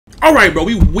Alright, bro,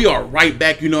 we are right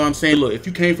back, you know what I'm saying? Look, if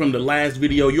you came from the last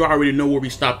video, you already know where we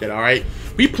stopped at, alright?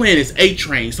 We playing this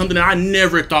A-Train, something that I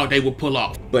never thought they would pull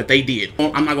off, but they did.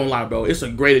 I'm not gonna lie, bro, it's a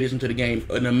great addition to the game,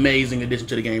 an amazing addition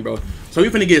to the game, bro. So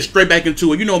we're finna get straight back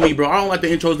into it. You know me, bro, I don't like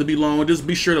the intros to be long. Just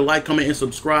be sure to like, comment, and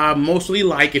subscribe. Mostly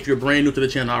like if you're brand new to the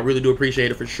channel. I really do appreciate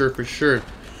it, for sure.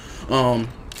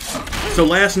 So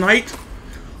last night,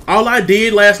 all I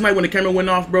did last night when the camera went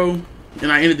off, bro, and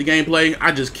I ended the gameplay,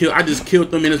 I just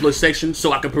killed them in this little section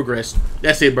so I could progress.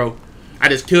 That's it, bro. I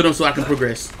just killed them so I can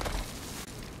progress.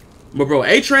 But bro,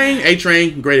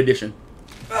 A-Train, great addition.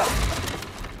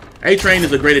 A-Train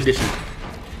is a great addition.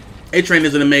 A-Train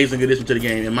is an amazing addition to the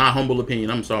game, in my humble opinion.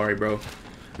 I'm sorry, bro.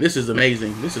 This is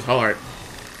amazing. This is hard.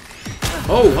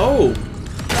 Oh.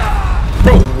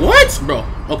 Bro, what? Bro,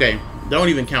 okay. Don't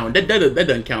even count. That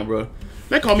doesn't count, bro.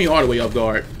 That caught me all the way off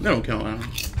guard. That don't count.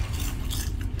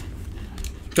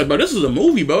 Cause, bro, this is a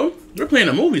movie, bro. We're playing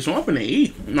a movie, so I'm finna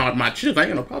eat. No, my chips. I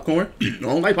ain't got no popcorn. I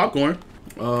don't like popcorn.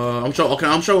 I'm sure. Okay,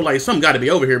 I'm sure. Like something got to be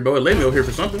over here, bro. It led me over here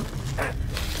for something.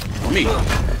 On me.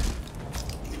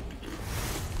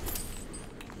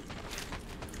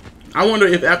 I wonder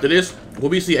if after this, will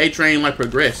we see A-Train like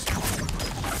progress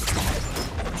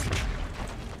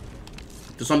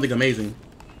to something amazing?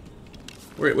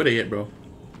 Where they at, bro?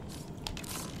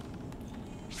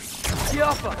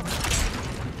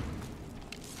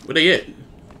 Where they at?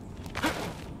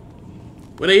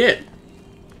 Where they at?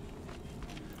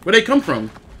 Where they come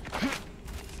from?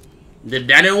 Did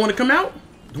that didn't want to come out?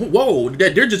 Whoa,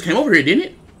 that deer just came over here, didn't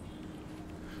it?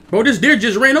 Bro, this deer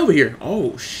just ran over here.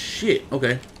 Oh, shit.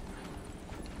 Okay.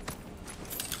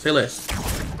 Say less.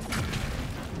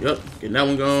 Yep, getting that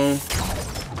one gone.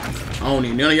 I don't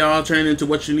need none of y'all turning into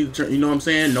what you need to turn. You know what I'm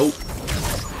saying? Nope.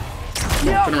 Come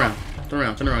on, turn around.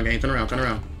 Turn around, gang. Turn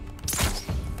around.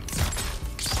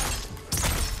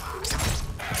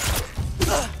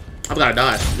 I've got to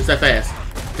dodge. Just that fast.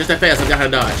 I got to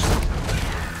dodge.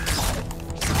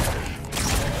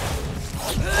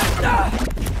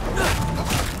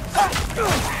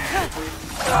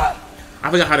 I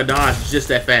forgot how to dodge just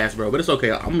that fast, bro. But it's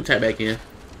okay. I'm gonna tap back in.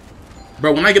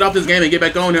 Bro, when I get off this game and get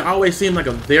back on, it always seems like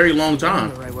a very long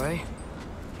time. Right way.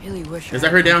 Really wish Is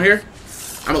that her down here?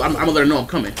 I'm gonna let her know I'm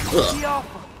coming. Ugh.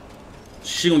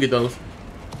 She gonna get those.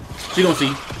 She gonna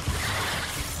see.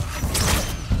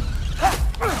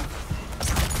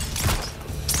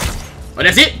 Oh,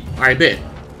 that's it? Alright, bet.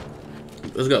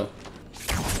 Let's go.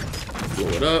 Blow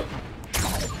it up.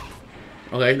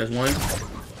 Okay, that's one.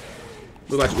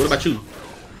 What about you?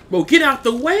 Bro, get out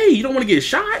the way! You don't want to get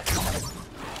shot!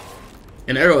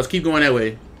 And the arrows keep going that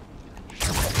way.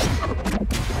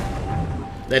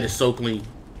 That is so clean.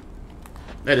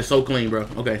 That is so clean, bro.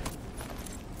 Okay.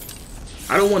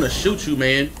 I don't want to shoot you,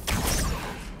 man.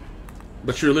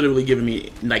 But you're literally giving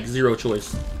me, like, zero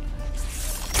choice.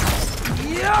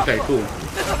 Okay, cool.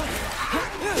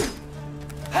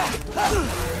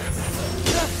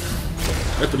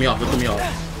 That threw me off.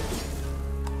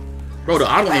 Bro,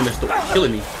 the auto aim is still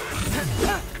killing me.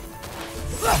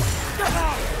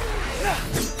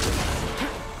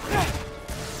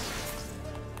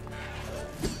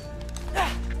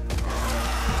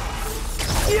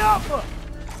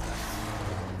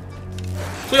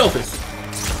 Cleophas.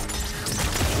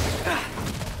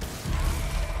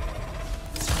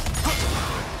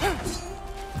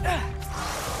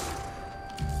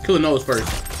 Killing those first.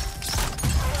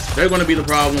 They're gonna be the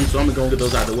problem, so I'm gonna go and get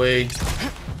those out of the way.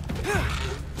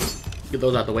 Get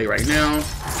those out the way right now.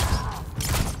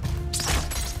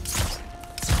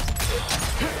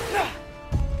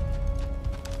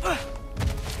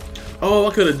 Oh,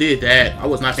 I could have did that. I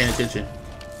was not paying attention.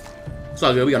 It's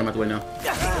all good. We got them out the way now.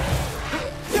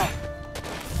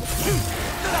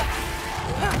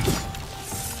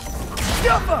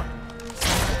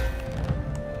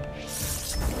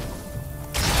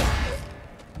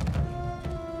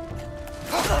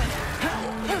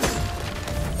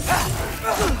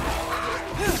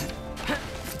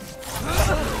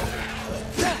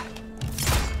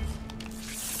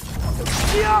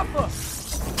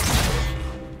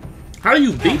 How do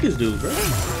you beat this dude, bro?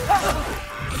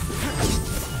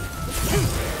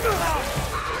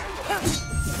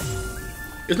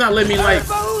 It's not letting me, like...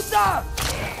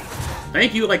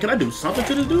 Thank you. Like, can I do something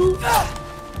to this dude?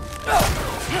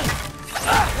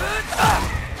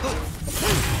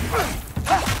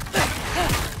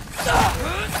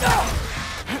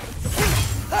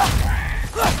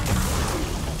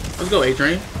 Let's go,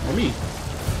 A-Train. On me.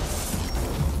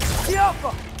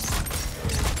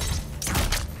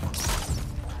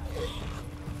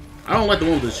 I don't like the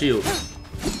ones with the shield.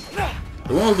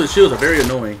 The ones with the shields are very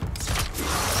annoying.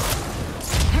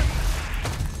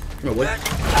 Come on, boy.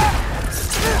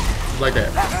 Just like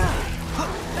that.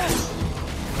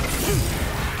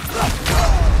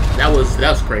 That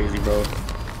was crazy, bro.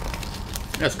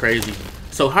 That's crazy.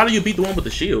 So how do you beat the one with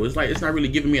the shield? It's like it's not really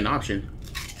giving me an option.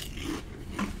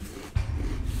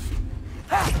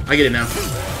 I get it now.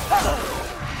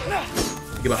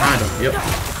 Get behind him. Yep.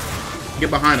 Get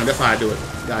behind him. That's how I do it.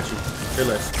 Got you. Say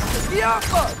less.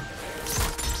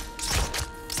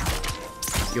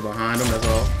 Get behind him. That's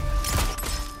all.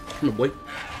 Come here, boy.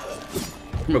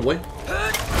 Come here, boy.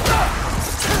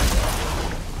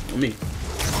 On me.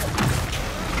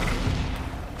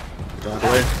 Get out of the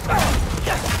way.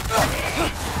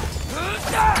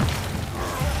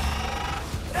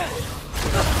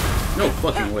 No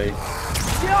fucking way.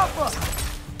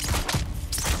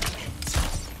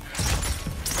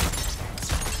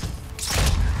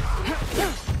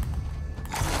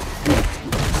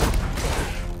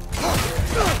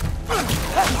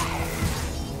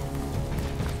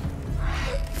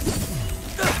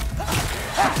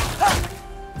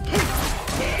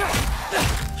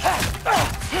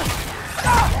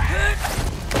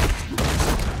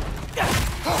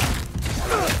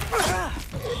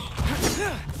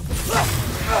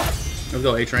 Let's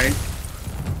go, A-Train.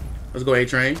 Let's go,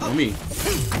 A-Train. On me.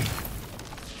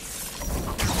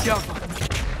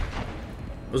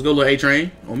 Let's go, little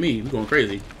A-Train. On me. We're going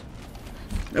crazy.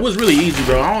 That was really easy,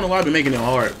 bro. I don't know why I've been making it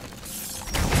hard.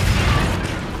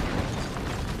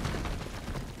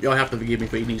 Y'all have to forgive me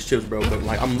for eating these chips, bro. But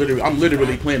like, I'm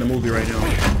literally playing the movie right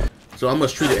now. So I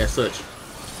must treat it as such.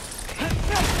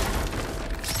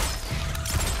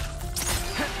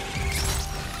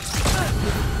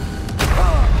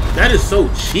 That is so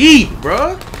cheap,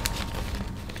 bro.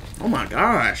 Oh my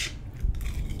gosh.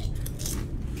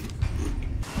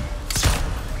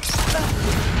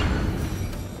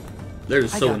 That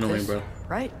is so annoying, bro.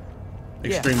 Right?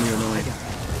 Extremely annoying.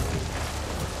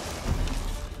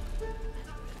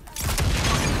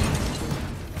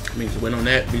 I mean, to win on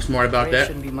that, be smart about that.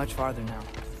 Shouldn't be much farther now.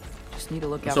 Just need to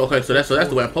look out. So okay, so that's the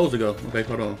way I'm supposed to go. Okay,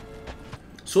 hold on.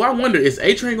 So I wonder, is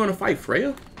A-Train gonna fight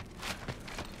Freya?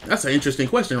 That's an interesting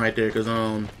question right there, because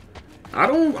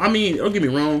I mean, don't get me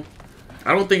wrong,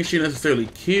 I don't think she necessarily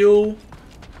kill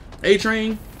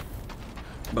A-Train,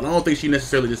 but I don't think she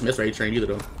necessarily just mess with A-Train either,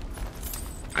 though.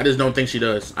 I just don't think she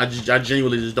does. I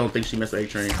genuinely just don't think she mess with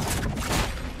A-Train.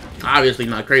 Obviously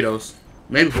not Kratos.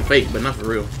 Maybe for fake, but not for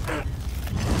real.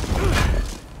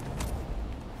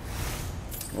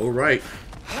 All right.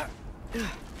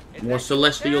 More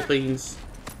celestial things.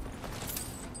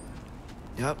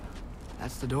 Yep.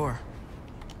 That's the door.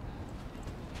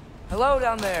 Hello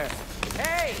down there.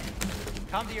 Hey!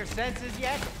 Come to your senses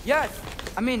yet? Yes.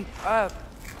 I mean,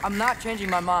 I'm not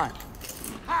changing my mind.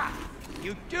 Ha!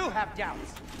 You do have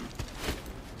doubts.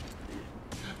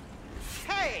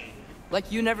 Hey!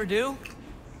 Like you never do?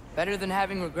 Better than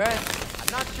having regrets.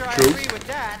 I'm not sure I True. agree with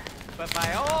that, but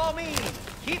by all means,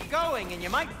 keep going and you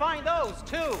might find those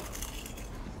too.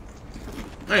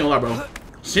 I ain't gonna lie, bro.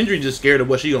 Sindri just scared of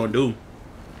what she gonna do.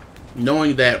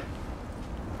 Knowing that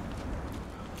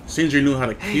Sindri knew how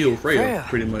to kill Freya,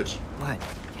 pretty much. What?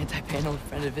 Can't I pay an old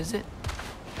friend a visit?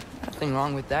 Nothing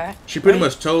wrong with that. She pretty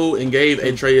much told and gave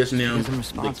Atreus and them Because I'm the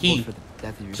responsible key for the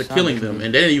death of your to son, killing isn't them, it?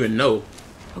 and they didn't even know.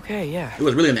 Okay, yeah. It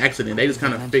was really an accident. They just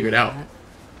kind of figured out.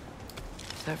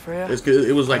 Is that Freya?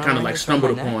 It was like kind of like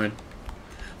stumbled upon.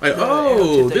 Like,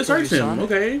 oh, this hurts him.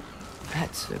 Okay.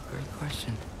 That's a great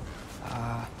question.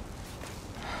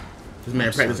 This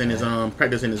man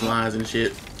practicing his lines and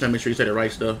shit. Trying to make sure he said the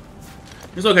right stuff.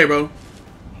 It's okay, bro.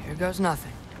 Here goes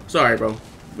nothing. Sorry, bro.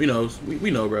 We know,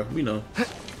 bro. We know.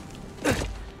 All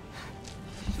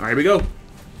right, here we go.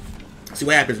 See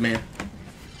what happens, man.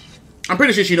 I'm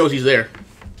pretty sure she knows he's there.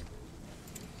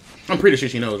 I'm pretty sure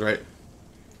she knows, right?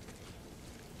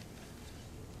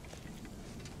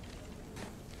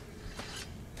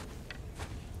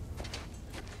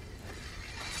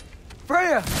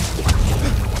 Freya!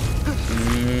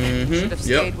 Should have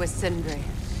stayed with Sindri.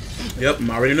 Yep, I'm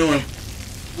already knowing.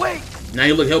 Wait! Now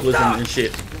you look helpless and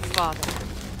shit. Your father.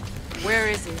 Where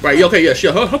is he? Right, okay, yeah,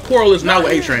 sure. Her quarrel is not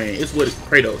with A-Train. It's with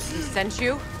Kratos. He sent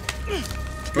you?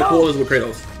 Her quarrel is with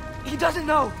Kratos. He doesn't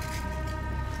know!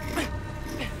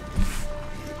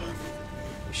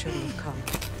 You shouldn't have come.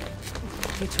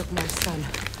 He took my son.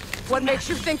 What makes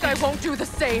you think I won't do the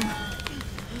same?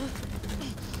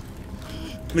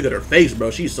 Look at her face, bro.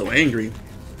 She's so angry.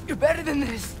 You're better than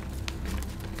this!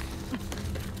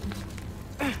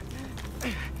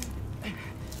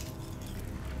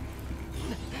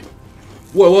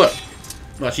 What?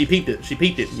 No, she peeped it. She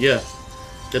peeped it. Yeah.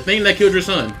 The thing that killed your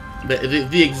son.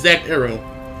 The exact arrow.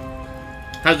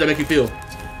 How does that make you feel?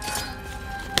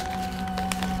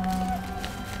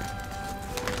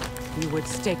 You would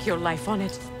stake your life on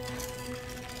it?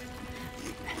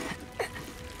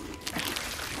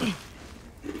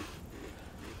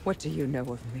 What do you know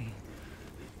of me?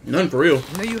 None for real.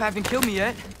 I know you haven't killed me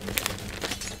yet.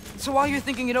 So while you're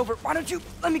thinking it over, why don't you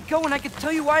let me go and I can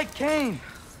tell you why I came?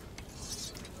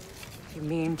 You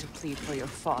mean to plead for your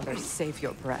father, save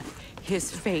your breath.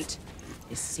 His fate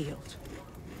is sealed.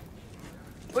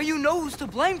 But you know who's to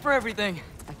blame for everything.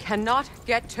 I cannot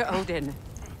get to Odin.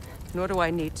 Nor do I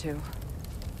need to.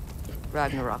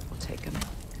 Ragnarok will take him.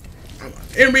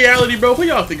 In reality, bro, who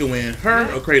y'all think will win?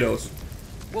 Her or Kratos?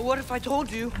 Well, what if I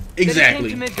told you Exactly. that he came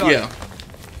to Midgard? Yeah.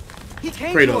 He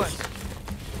came Kratos. to us.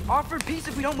 Offered peace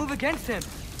if we don't move against him.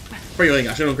 Kratos ain't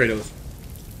got shit on Kratos.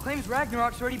 Claims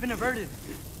Ragnarok's already been averted.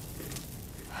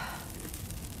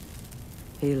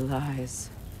 He lies.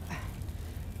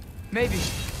 Maybe.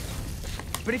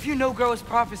 But if you know Groa's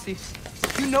prophecy,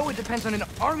 you know it depends on an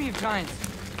army of giants.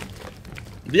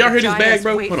 Do y'all hear this bag, Giants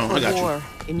bro? wait Hold on, for I got war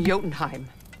in Jotunheim.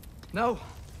 No.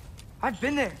 I've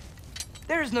been there.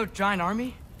 There is no giant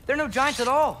army. There are no giants at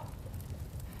all.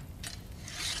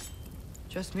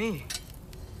 Just me.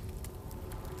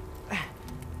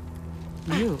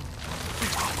 You.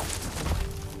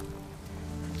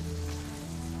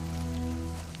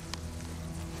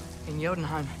 In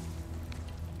Jotunheim,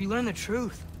 we learn the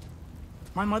truth.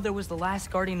 My mother was the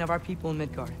last guardian of our people in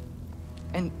Midgard.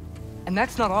 And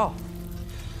that's not all.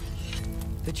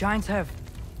 The giants have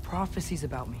prophecies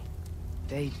about me.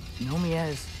 They know me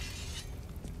as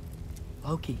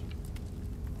Loki.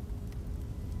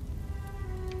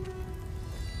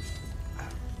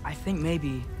 I think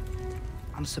maybe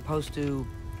I'm supposed to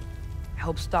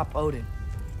help stop Odin,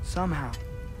 somehow.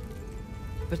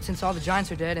 But since all the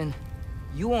giants are dead and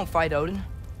you won't fight Odin,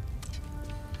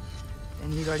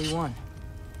 then he's already won.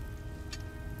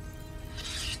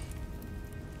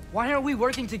 Why aren't we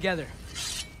working together?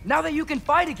 Now that you can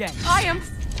fight again! I am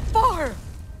far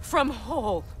from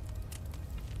whole.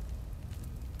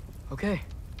 Okay.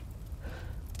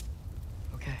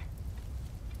 Okay.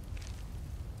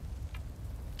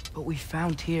 But we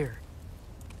found Tyr.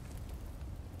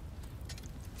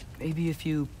 Maybe if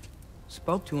you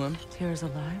spoke to him. Tyr's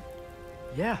alive?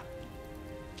 Yeah.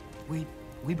 We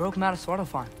broke him out of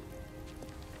Svartalfheim.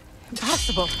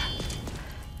 Impossible.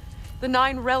 The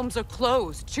 9 realms are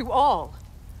closed to all.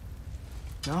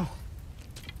 No.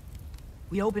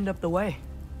 We opened up the way.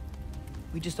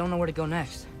 We just don't know where to go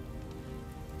next.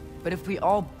 But if we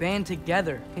all band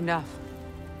together... Enough.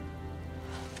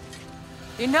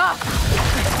 Enough!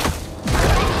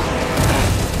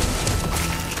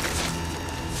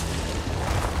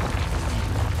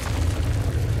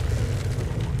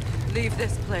 Leave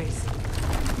this place.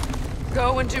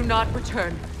 Go and do not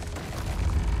return.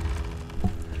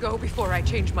 Go before I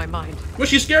change my mind.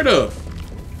 What's she scared of?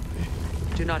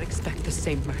 Do not expect the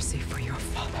same mercy for your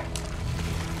father.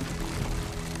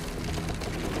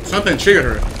 Something triggered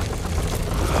her.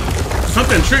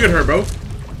 Something triggered her, bro.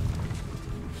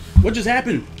 What just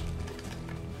happened?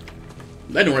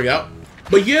 That didn't work out.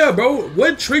 But yeah, bro,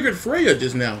 what triggered Freya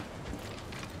just now?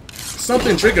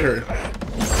 Something triggered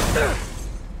her.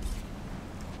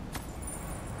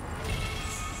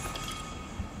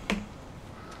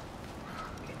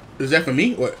 Is that for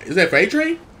me? Or is that for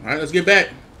A-Train? Alright, let's get back.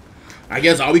 I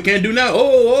guess all we can do now.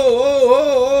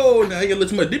 Oh. Now you got a little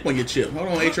too much dip on your chip. Hold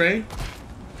on, A-Train.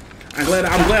 I'm glad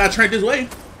I trained this way.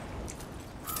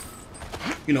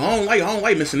 You know, I don't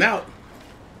like missing out.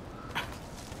 All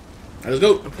right, let's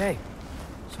go. Okay.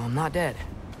 So I'm not dead.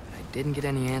 I didn't get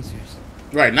any answers.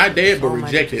 Right, not dead, but This all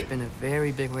might have rejected. just been a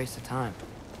very big waste of time.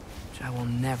 Which I will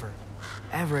never,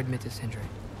 ever admit to Sindri.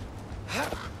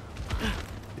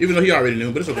 Even though he already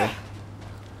knew, but it's okay.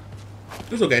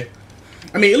 It's okay.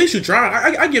 I mean, at least you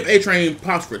try. I give A-Train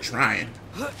props for trying.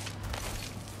 You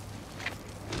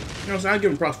know what I'm saying? I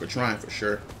give him props for trying for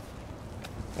sure.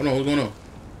 Hold on, what's going on?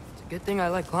 It's a good thing I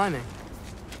like climbing.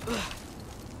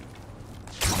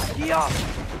 Yeah.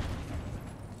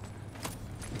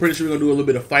 Pretty sure we're gonna do a little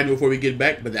bit of fighting before we get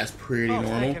back, but that's pretty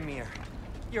normal. Thank Amir.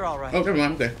 You're all right. Oh, never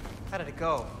mind. Okay. How did it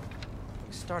go?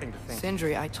 I'm starting to think.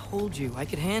 Sindri, I told you I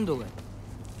could handle it.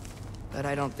 But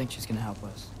I don't think she's gonna help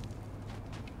us.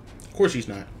 Of course she's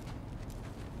not.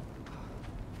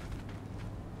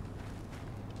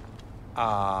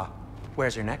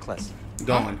 Where's your necklace?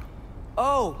 Gone.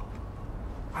 Oh!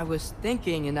 I was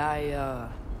thinking and I,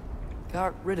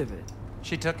 got rid of it.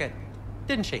 She took it,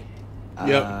 didn't she?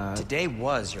 Yep. Today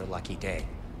was your lucky day.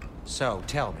 So,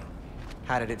 tell me,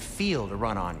 how did it feel to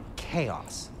run on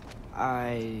chaos?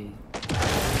 Well,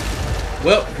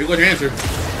 here goes your answer.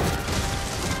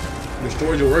 Your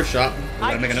storage or workshop. We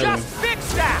gotta make another one.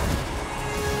 fixed that!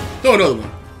 Throw another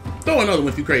one. Throw another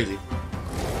one if you crazy.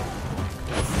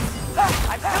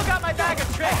 I've still got my bag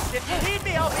of tricks. If you need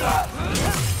me, I'll be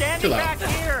standing back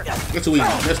here. That's too easy.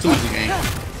 That's too easy, gang.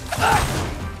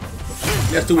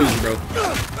 That's too easy, bro.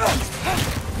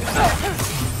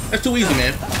 That's too easy,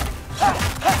 man.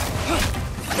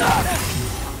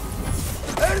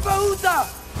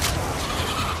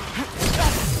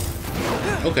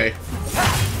 Okay.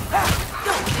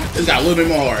 This got a little bit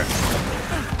more hard.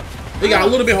 It got a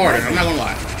little bit harder, I'm not gonna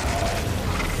lie.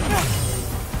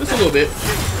 Just a little bit.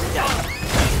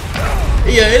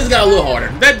 Yeah, it's got a little harder.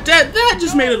 That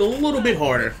just made it a little bit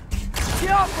harder.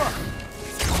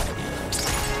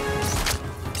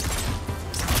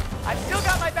 I've still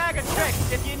got my bag of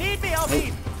tricks. If you need me, I'll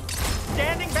be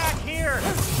standing back here.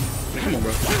 Come on,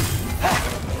 bro.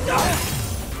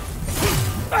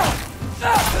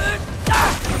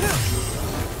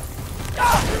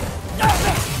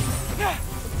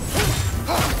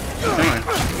 Come on.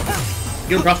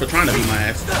 Give him props for trying to beat my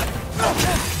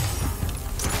ass.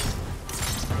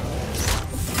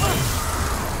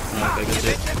 Okay, that's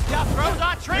it.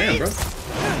 Damn, bro.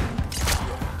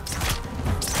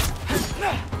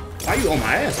 Why you on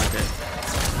my ass like that?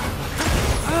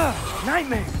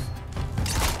 Nightmare.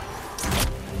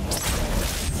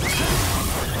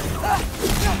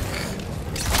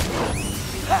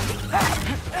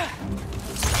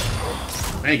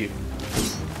 Thank you.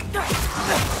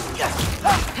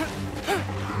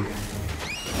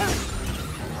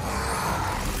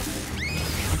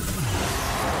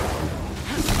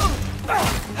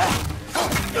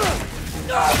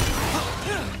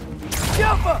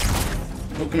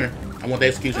 Oh, come here. I want the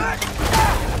execution.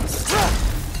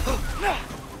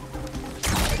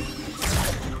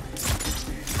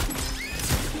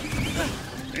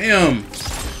 Damn.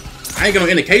 I ain't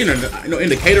got no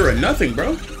indicator or nothing,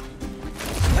 bro.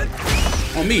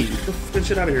 On me. Get the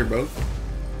shit out of here, bro.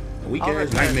 A weak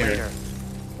ass nightmare.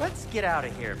 Let's get out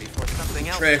of here before something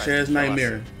else. Trash ass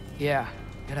nightmare. Yeah,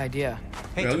 good idea.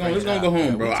 Hey, let's go go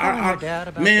home, bro.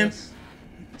 Man,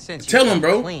 Since tell him,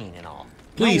 bro. Clean and all.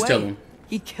 Please No tell way. him.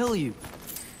 He'd kill you.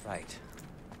 Right.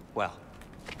 Well,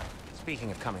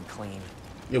 speaking of coming clean,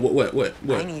 Yeah, what?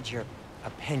 I need your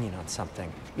opinion on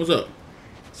something. What's up?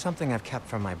 Something I've kept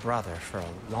from my brother for a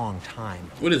long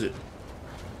time. What is it?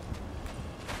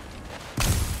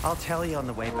 I'll tell you on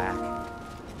the way back.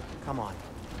 Come on.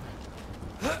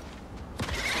 Can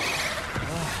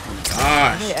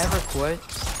they Gosh. ever quit?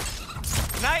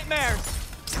 Nightmares.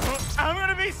 I'm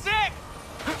gonna be sick.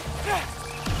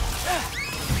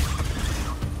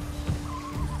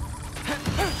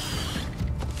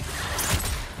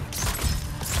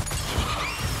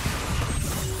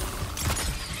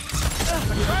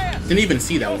 Didn't even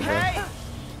see that one, bro. Hey.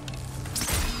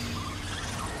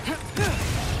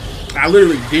 I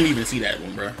literally didn't even see that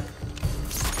one, bro.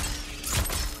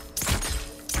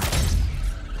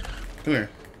 Come here.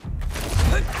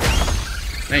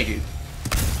 Thank you.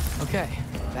 Okay,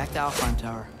 back to Alfheim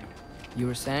Tower. You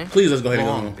were saying? Please, let's go ahead and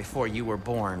go Long home. before you were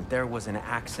born, there was an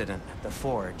accident at the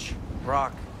forge.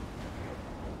 Brock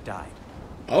died.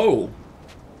 Oh.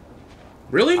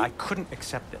 Really? I couldn't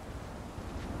accept it.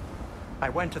 I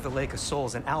went to the Lake of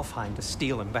Souls in Alfheim to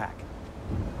steal him back.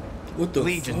 What the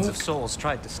Legions fuck? of souls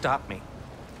tried to stop me.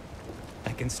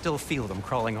 I can still feel them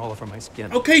crawling all over my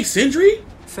skin. Okay, Sindri?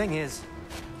 Thing is,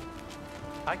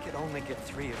 I could only get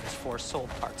 3 of his 4 soul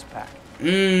parts back.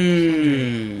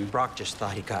 Brock just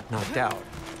thought he got knocked out.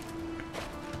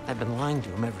 I've been lying to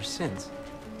him ever since.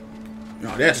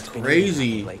 No, that's He's been eating on me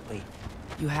crazy. lately.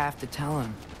 You have to tell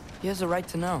him. He has a right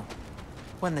to know.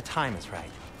 When the time is right.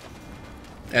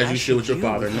 As you As should with your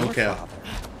father, with no your cap. father.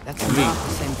 That's Me. not the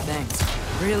same thing.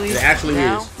 Really? It actually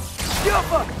now? is.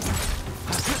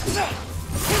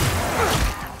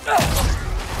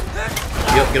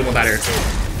 Yep, get him up out of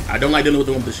here. I don't like dealing with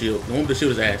the one with the shield. The one with the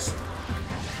shield is ass.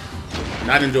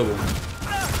 Not enjoyable.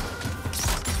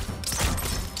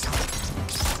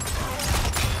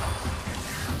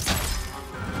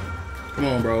 Come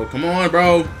on, bro. Come on,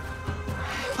 bro.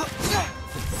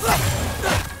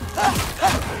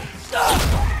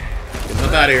 Get him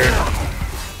up out of here.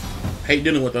 Hate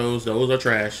dealing with those. Those are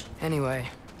trash. Anyway,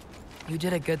 you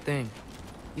did a good thing.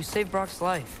 You saved Brock's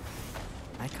life.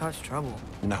 I caused trouble.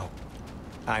 No.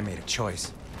 I made a choice.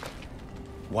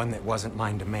 One that wasn't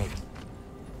mine to make.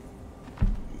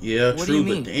 Yeah, What do you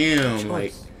true, mean? but damn,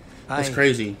 like, Choice. that's I-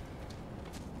 crazy.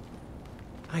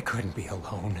 I couldn't be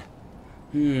alone.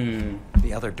 Hmm.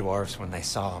 The other dwarves, when they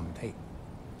saw him, they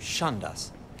shunned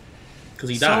us. Because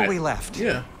he So died. we left.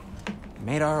 Yeah.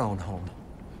 Made our own home.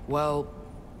 Well,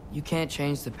 you can't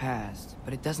change the past,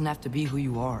 but it doesn't have to be who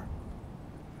you are.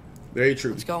 Very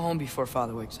true. Let's go home before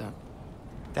Father wakes up.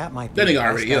 That might be That the nigga best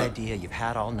already up. idea you've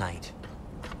had all night.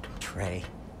 Trey.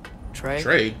 Trey?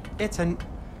 Trey. It's an...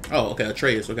 Oh, okay.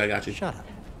 Atreus. Okay, I got you. Shut up.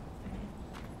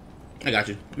 I got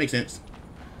you. Makes sense.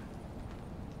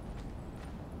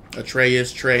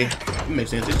 Atreus, Trey.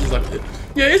 Makes sense. It's just like,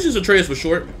 yeah, it's just Atreus for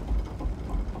short.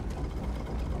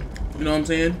 You know what I'm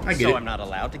saying? I get So it. I'm not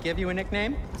allowed to give you a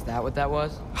nickname? Is that what that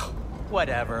was?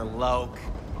 Whatever, Loke.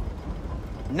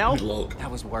 Nope. Loke.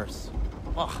 That was worse.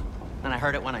 Ugh. And I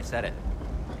heard it when I said it.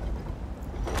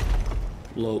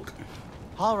 Loke.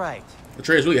 All right.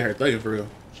 Atreus really got her thugging for real.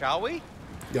 Shall we?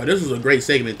 Yo, this was a great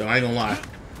segment though. I ain't gonna lie.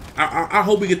 I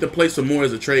hope we get to play some more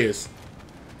as Atreus.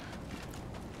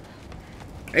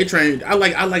 A-Train, I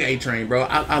like A-Train, bro.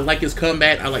 I like his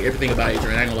comeback. I like everything about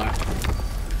A-Train. I ain't gonna lie.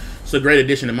 It's a great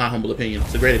addition in my humble opinion.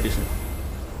 It's a great addition.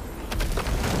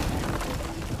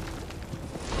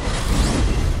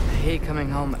 I hate coming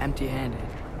home empty-handed.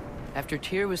 After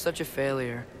Tyr was such a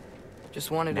failure,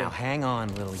 just wanted Now to... hang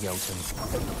on, little Jotun.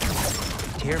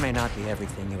 Tyr may not be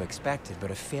everything you expected, but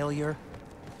a failure?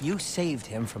 You saved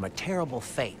him from a terrible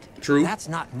fate. True. That's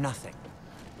not nothing.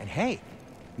 And hey,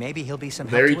 maybe he'll be some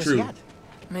help Very to us true. yet.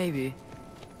 Maybe.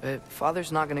 But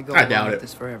Father's not gonna go I along doubt with it.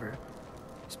 this forever.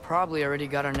 He's probably already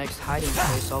got our next hiding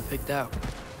place all picked out.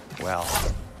 Well,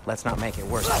 let's not make it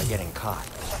worse by getting caught.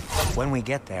 When we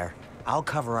get there, I'll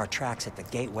cover our tracks at the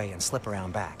gateway and slip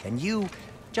around back. And you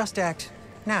just act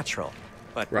natural,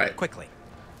 but Right. quickly.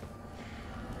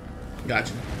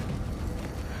 Gotcha.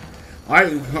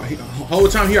 Alright, whole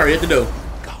time here, already at the door.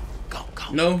 Go, go,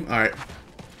 go. No? Alright.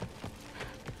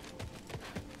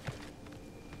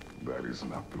 That is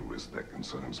not the risk that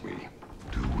concerns me.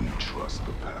 Do we trust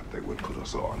the path they would put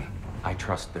us on? I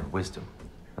trust their wisdom,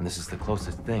 and this is the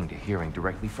closest thing to hearing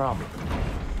directly from them.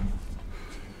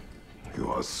 You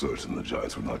are certain the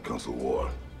Giants would not counsel war?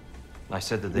 I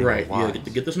said that they Right, were wise.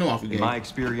 yeah, get the snow off In again. my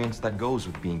experience, that goes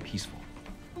with being peaceful.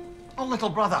 Oh, little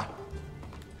brother.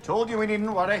 Told you we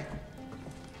needn't worry.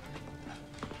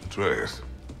 Atreus,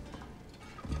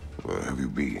 where have you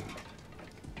been?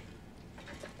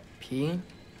 Peeing?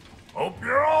 Hope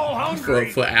you're all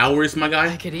hungry. For hours, my I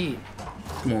guy? could eat.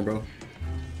 Come on, bro.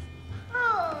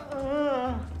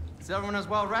 Is everyone as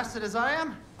well rested as I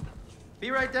am?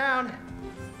 Be right down.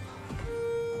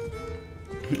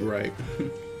 Right.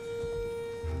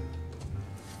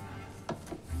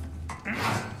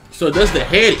 So does the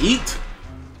head eat?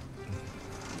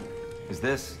 Is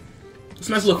this? It's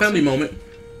a nice little family moment.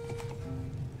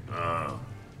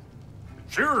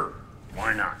 Sure.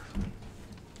 Why not?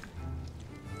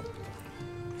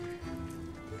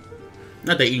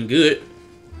 Not they eating good.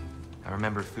 I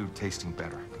remember food tasting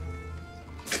better.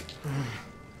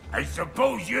 I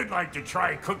suppose you'd like to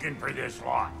try cooking for this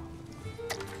lot.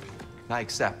 I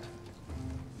accept.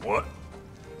 What?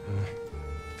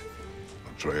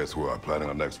 Atreus, we are planning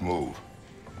our next move.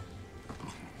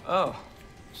 Oh,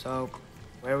 so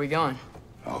where are we going?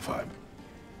 Alfheim.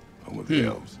 I'm with the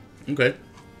elves. Okay.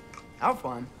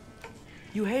 Alfheim?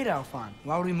 You hate Alfheim.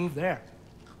 Why would we move there?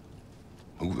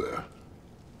 Move there.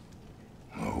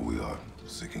 No, we are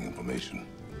seeking information.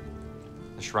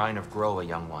 The Shrine of Groa,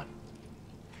 young one.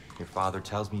 Your father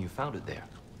tells me you found it there.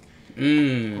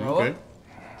 Okay.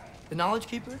 The Knowledge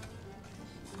Keeper?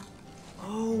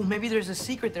 Oh, maybe there's a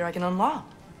secret there I can unlock.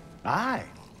 Aye.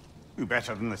 Who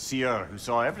better than the seer who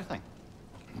saw everything?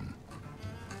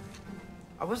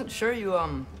 I wasn't sure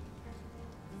you,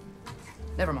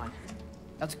 Never mind.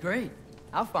 That's great.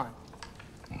 Alfheim.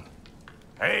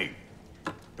 Hey,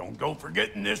 don't go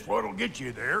forgetting this what'll get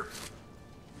you there.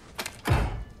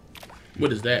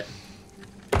 What is that?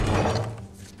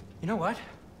 You know what?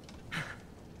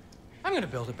 I'm gonna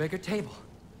build a bigger table.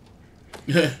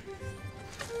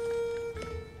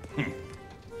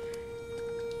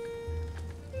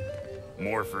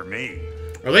 More for me.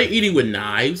 Are they eating with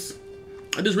knives?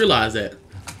 I just realized that.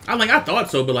 I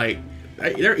thought so, but like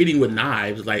they're eating with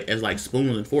knives, like as like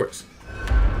spoons and forks.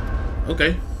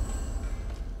 Okay.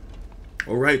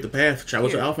 All right, the path. Travel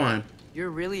to Here. Alfheim. You're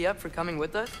really up for coming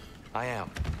with us? I am.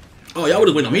 Oh, y'all would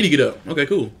have waited on me to get up. Okay,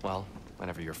 cool. Well,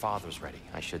 whenever your father's ready,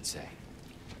 I should say.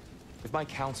 If my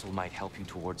counsel might help you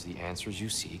towards the answers you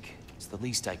seek, it's the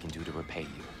least I can do to repay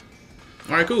you.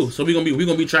 All right, cool. So we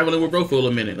gonna be traveling with bro for a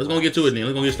little minute. Let's go get to it then.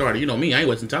 Let's go get started. You know me, I ain't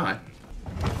wasting time.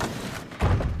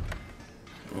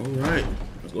 All right,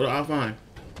 let's go to Alfheim.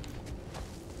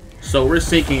 So we're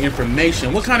seeking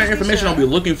information. What kind of information are we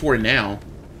looking for now?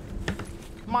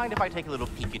 Mind if I take a little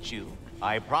peek at you?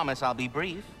 I promise I'll be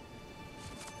brief.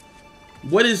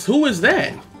 Who is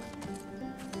that?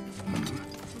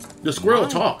 The squirrel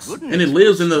talks, goodness, and it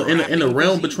lives in the scrapping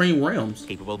realm cuisine. between realms.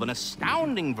 Capable of an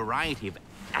astounding variety of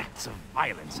acts of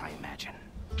violence, I imagine.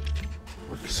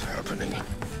 What is happening?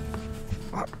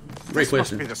 Great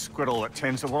question. Must be the squirrel that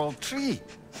tends the world tree.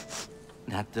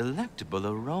 That delectable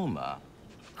aroma.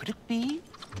 Could it be?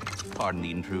 Pardon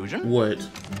the intrusion. What?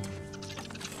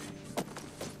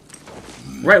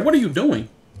 Right, what are you doing?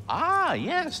 Ah,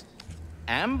 yes.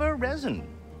 Amber resin.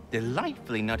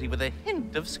 Delightfully nutty with a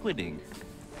hint of squidding.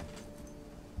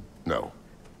 No.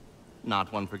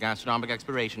 Not one for gastronomic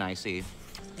exploration, I see.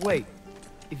 Wait,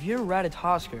 if you're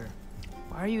Ratatoskr,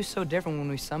 why are you so different when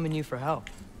we summon you for help?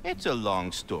 It's a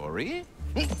long story.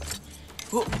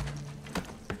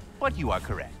 But you are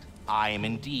correct. I am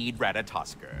indeed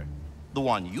Ratatoskr. The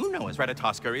one you know as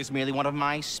Ratatoskr is merely one of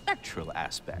my spectral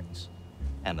aspects.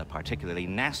 And a particularly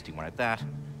nasty one at that.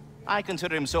 I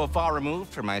consider him so far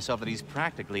removed from myself that he's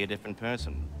practically a different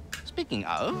person. Speaking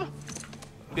of...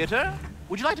 Bitter,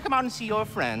 would you like to come out and see your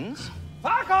friends?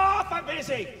 Fuck off! I'm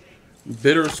busy!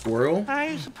 Bitter squirrel?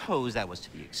 I suppose that was to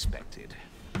be expected.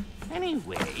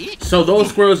 Anyway... So those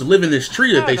squirrels live in this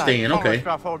tree that they stay in, okay.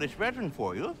 I've all this brethren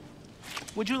for you.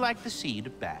 Would you like the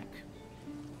seed back?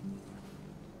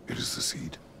 It is the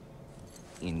seed.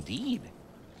 Indeed.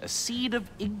 A seed of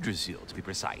Yggdrasil, to be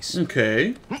precise.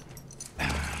 Okay.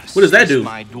 What does that do?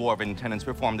 My dwarven tenants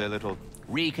perform their little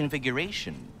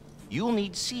reconfiguration. You'll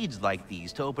need seeds like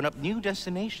these to open up new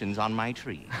destinations on my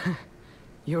tree.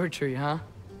 Your tree, huh?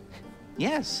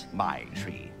 Yes, my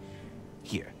tree.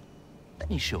 Here, let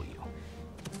me show you.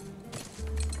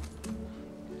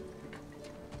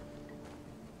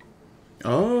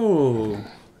 Oh.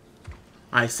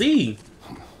 I see.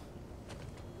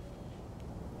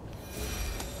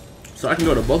 So I can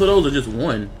go to both of those or just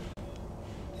one?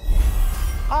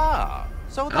 Ah,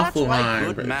 so that's why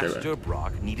Alfheim, good Master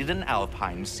Brock needed an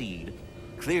Alpine seed.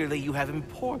 Clearly you have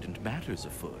important matters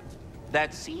afoot.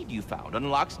 That seed you found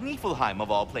unlocks Niflheim of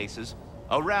all places,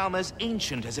 a realm as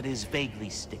ancient as it is vaguely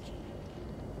sticky.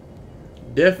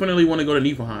 Definitely want to go to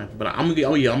Niflheim, but I'm gonna get,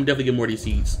 oh yeah, I'm definitely get more of these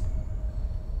seeds.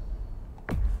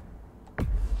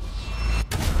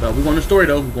 But we're going to the story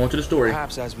though. We're going to the story.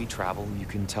 Perhaps as we travel, you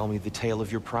can tell me the tale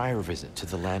of your prior visit to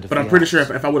the land of But the I'm pretty elves.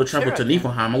 sure if I would have traveled to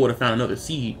Niflheim, I would have found another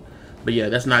seed. But yeah,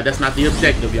 that's not the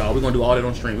objective, y'all. We're gonna do all that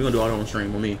on stream. We're gonna do all that on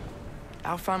stream with me.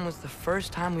 Alfheim was the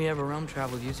first time we ever realm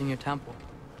traveled using your temple.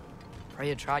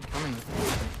 Freya tried coming with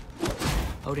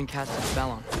us. Odin cast a spell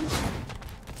on her.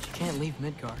 She can't leave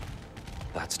Midgard.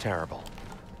 That's terrible.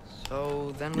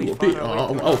 So then we You fought a our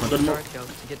way bit- through oh, the Dark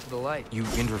Elves to get to the light. You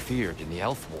interfered in the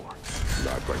Elf War.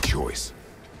 Not by choice.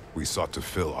 We sought to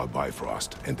fill our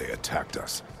Bifrost, and they attacked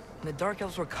us. And the Dark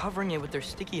Elves were covering it with their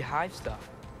sticky hive stuff.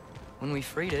 When we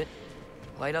freed it,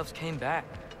 Light Elves came back.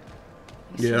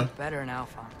 They Yeah. seemed better in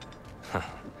Alfheim.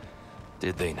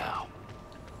 Did they now?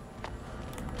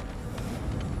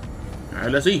 All right,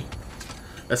 let's see.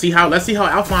 Let's see how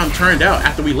Alfheim turned out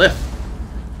after we left.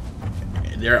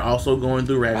 They're also going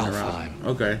through Ragnarok. Alfheim.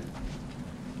 Okay.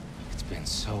 It's been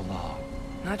so long.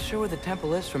 Not sure where the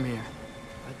temple is from here,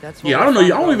 but that's Yeah, I don't know. I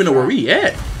don't even know where we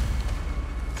at.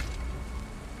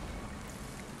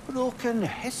 Broken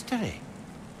history.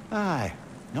 Aye,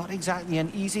 not exactly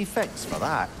an easy fix for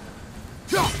that.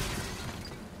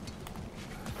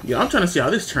 Yeah, I'm trying to see how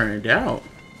this turned out.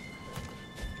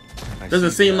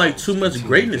 Doesn't seem like too much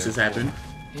greatness has happened.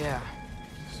 Yeah.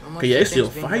 So much Okay, yeah, for it's still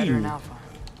things being better in fighting.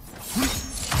 Alfheim.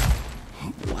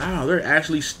 Wow, they're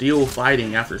actually still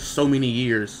fighting after so many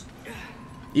years.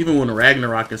 Even when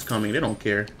Ragnarok is coming, they don't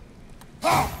care.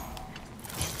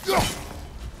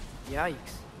 Yikes.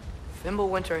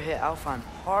 Fimbulwinter hit Alfheim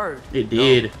hard. It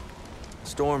did.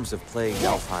 Storms have plagued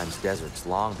Alfheim's deserts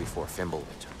long before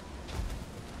Fimbulwinter.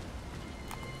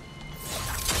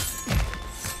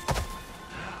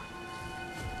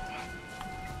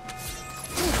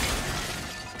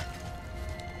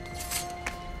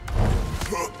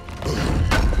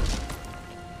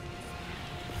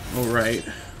 All right.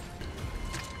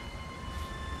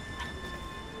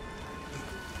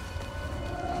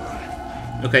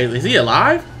 Okay, is he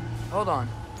alive? Hold on.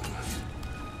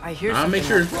 I hear I'll something. make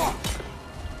sure. up.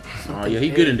 Oh yeah, he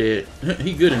good and dead.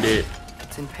 He good and dead.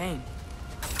 It's in pain.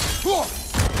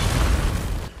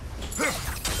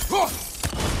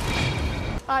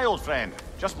 Hi, old friend.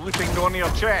 Just looping down your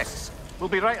chests. We'll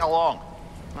be right along.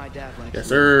 My dad likes Yes, it.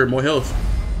 sir. More health.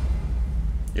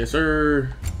 Yes,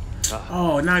 sir.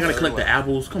 Oh, now I gotta collect the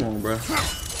apples. Come on, bro.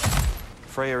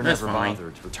 Freyr That's never fine.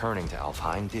 bothered returning to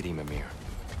Alfheim, did he, Mimir?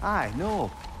 Aye,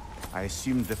 no. I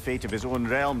assumed the fate of his own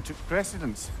realm took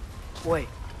precedence. Wait.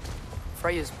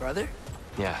 Freya's brother?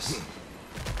 Yes.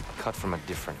 Cut from a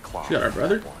different cloth. She got our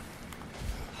brother? that one.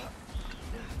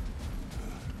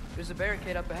 There's a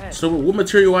barricade up ahead. So what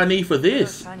material I need for Those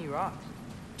this? tiny rocks.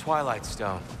 Twilight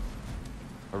Stone.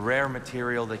 A rare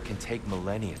material that can take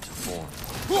millennia to form.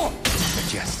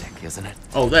 Majestic, isn't it?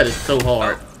 Oh, that is so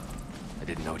hard. I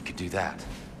didn't know it could do that.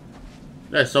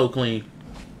 That's so clean.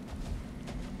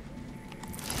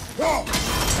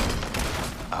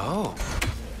 Oh,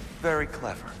 very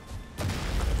clever.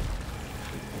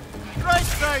 Right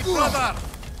side, brother!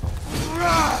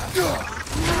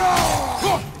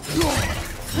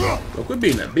 Bro, quit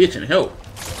being a bitch and help.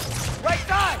 Right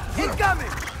side! Incoming!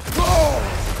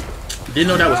 Didn't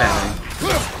know that was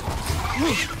happening.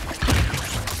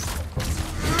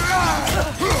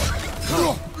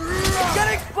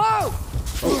 Get exposed!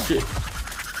 Oh shit.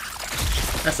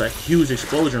 That's a huge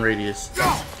explosion radius.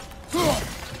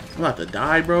 I'm about to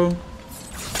die, bro.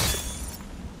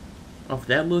 Off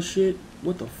that little shit?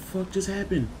 What the fuck just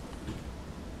happened?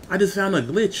 I just found a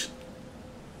glitch.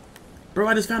 Bro,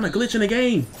 I just found a glitch in the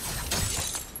game.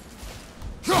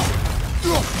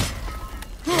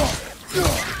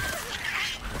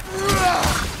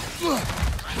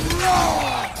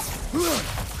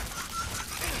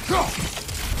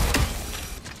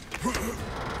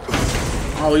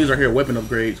 All these are here weapon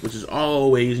upgrades, which is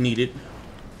always needed.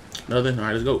 Nothing.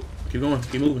 Alright, let's go. Keep going.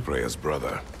 Keep moving. Freya's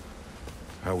brother.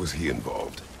 How was he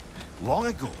involved? Long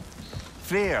ago,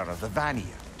 Freyr of the Vanir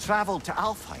traveled to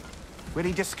Alfheim, where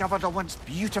he discovered a once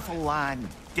beautiful land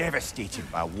devastated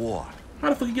by war. How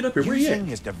the fuck you get up here? Where you Using at?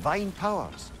 his divine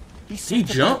powers, he He set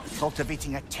jumped? about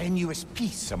cultivating a tenuous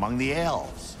peace among the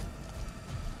elves.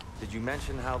 Did you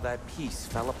mention how that piece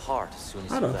fell apart as soon as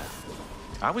How you the- left?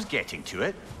 I was getting to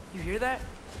it. You hear that?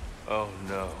 Oh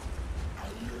no.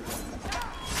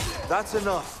 That's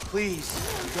enough, please.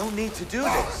 You don't need to do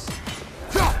this.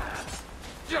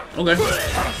 Okay.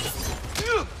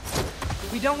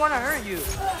 We don't want to hurt you.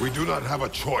 We do not have a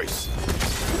choice.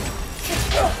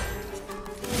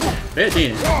 Bet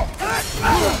then.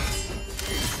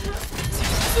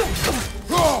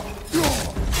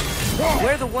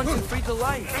 We're the ones who freed the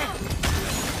light.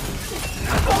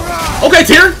 Okay,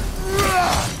 Tyr.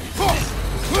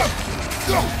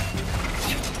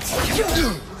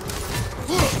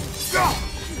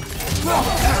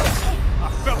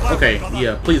 Okay,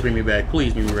 yeah, please bring me back.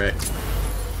 Please bring me back.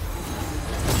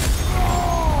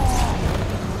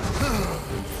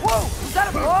 Whoa! Is that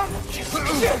a bomb?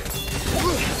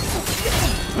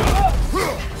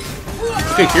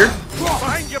 Okay, Tyr.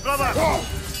 Behind you, brother!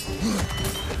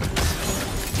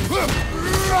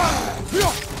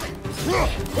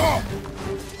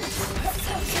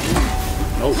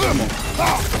 Oh, come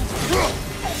on.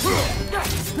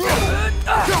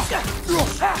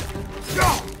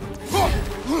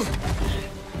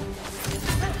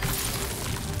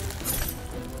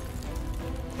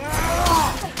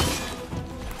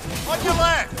 On your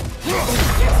left!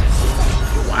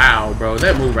 Wow, bro,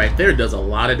 that move right there does a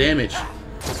lot of damage.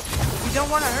 We don't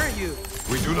want to hurt you.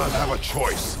 We do not have a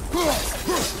choice.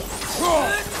 Whoa!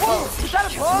 Is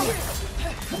that a bomb?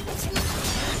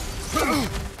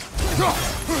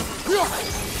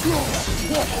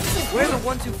 We're the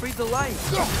ones who freed the light.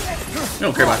 I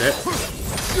don't care about that.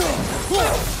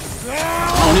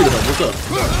 I don't either though. What's up?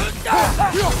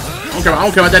 I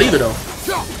don't care about that either though.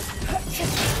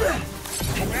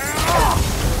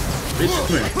 Bitch,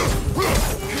 come here.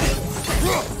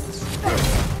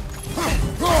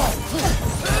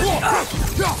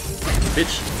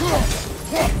 Bitch.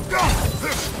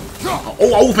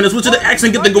 Oh, I was finna switch to the axe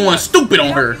and get the going stupid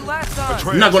on her.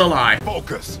 I'm not gonna lie.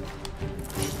 Focus.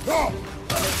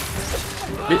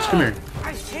 Bitch, come here.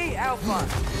 I hate Alpha.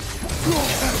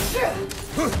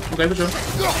 Okay, for sure.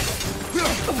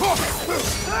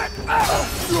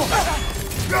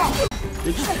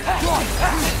 Bitch.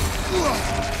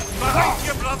 Behind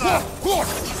you, brother!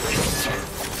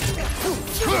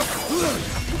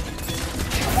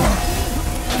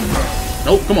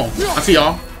 Nope, come on. I see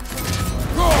y'all.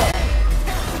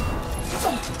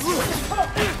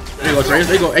 There you go, Trey.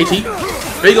 There you go, AT.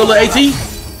 There you go, little AT.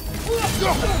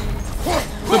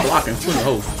 Good blocking. Swing the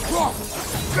hose.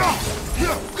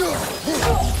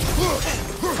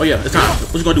 Oh yeah, it's time.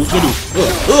 What you gonna do? What you gonna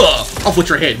do? Off with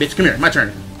your head, bitch. Come here. My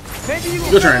turn.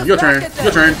 Your turn. Your turn.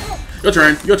 Your turn. Your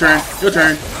turn. Your turn. Your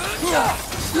turn.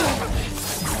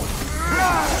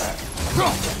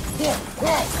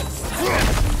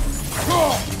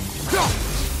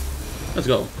 Let's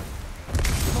go.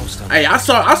 Hey, I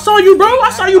saw you, bro. I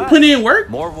saw you putting in work.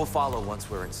 More will follow once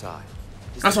we're inside.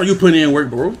 I saw you putting in work,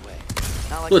 bro.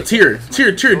 Look, Tyr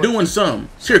doing something.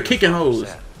 Tyr kicking hoes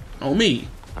on me.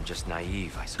 I'm just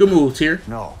naive, I suppose. Good move, Tyr.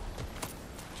 No,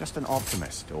 just an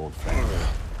optimist, old friend.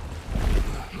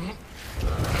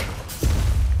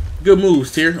 Good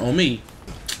moves, Tyr, on me.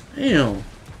 Damn.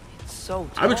 So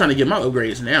I've been trying to get my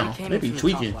upgrades now. We came They in be from the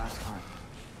top tweaking. last time.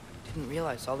 Didn't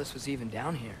realize all this was even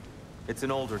down here. It's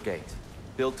an older gate,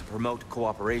 built to promote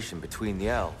cooperation between the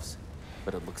elves.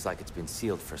 But it looks like it's been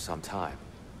sealed for some time.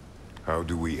 How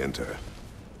do we enter?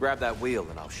 Grab that wheel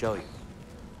and I'll show you.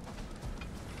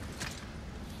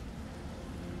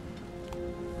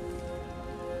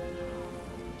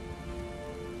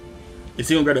 Is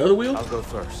he gonna grab the other wheel? I'll go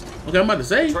first. Okay, I'm about to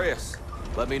say. Atreus,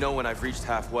 let me know when I've reached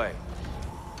halfway.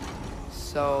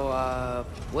 So,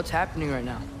 what's happening right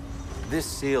now? This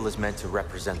seal is meant to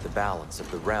represent the balance of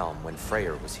the realm when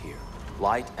Freyr was here.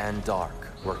 Light and dark,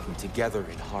 working together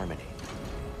in harmony.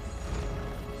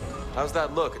 How's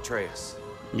that look, Atreus?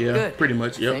 Yeah, Good, pretty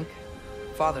much, I yep. think.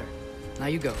 Father, now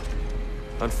you go.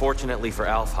 Unfortunately for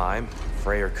Alfheim,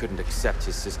 Freyr couldn't accept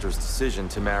his sister's decision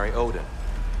to marry Odin.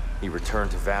 He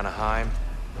returned to Vanaheim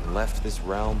and left this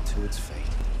realm to its fate.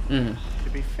 To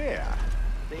be fair,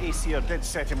 the Aesir did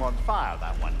set him on fire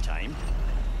that one time.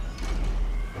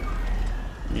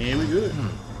 Yeah, we good.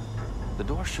 The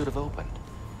door should have opened.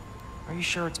 Are you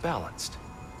sure it's balanced?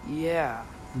 Yeah,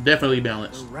 Definitely the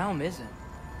balanced. realm isn't.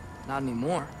 Not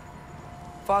anymore.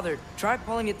 Father, try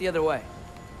pulling it the other way.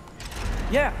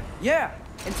 Yeah,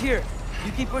 and here,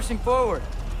 you keep pushing forward.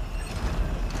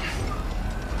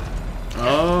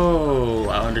 Oh,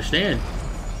 I understand.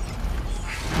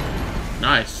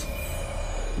 Nice.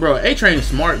 Bro, A-Train is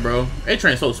smart, bro.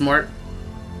 A-Train's so smart.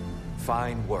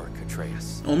 Fine work,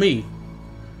 Atreus. On me.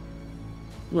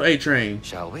 Well, A-Train.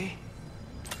 Shall we?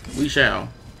 We shall.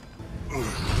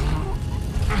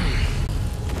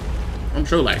 I'm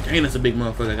sure, like, ain't that's a big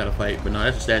motherfucker I gotta fight, but no,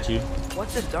 that's a statue.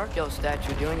 What's this Dark Elf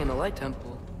statue doing in the Light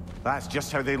Temple? That's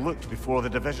just how they looked before the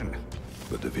division.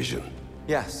 The division.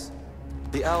 Yes.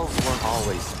 The elves weren't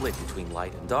always split between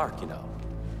light and dark, you know.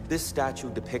 This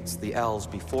statue depicts the elves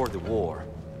before the war,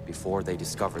 before they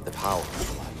discovered the power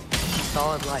of light.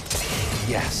 Solid light.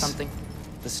 Yes. Something.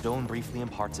 The stone briefly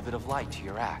imparts a bit of light to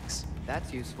your axe.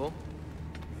 That's useful.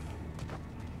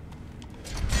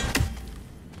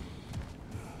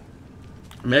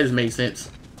 I mean, that just made sense.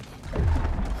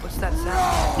 What's that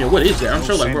sound? Yeah, what is that? I'm No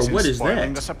sure, like, bro, sense in what is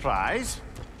spoiling the that? surprise.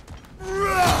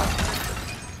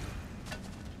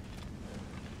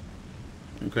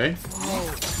 Okay.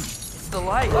 Whoa, it's the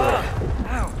light.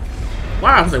 Ow.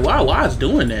 Wow, I was like, wow, why is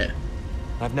doing that?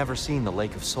 I've never seen the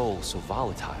Lake of Souls so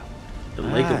volatile. The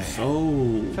Lake of Aye.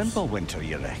 Souls. Fimbulwinter,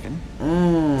 you reckon?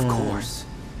 Of course,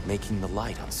 making the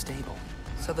light unstable.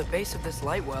 So the base of this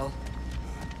light well,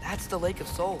 that's the Lake of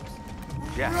Souls.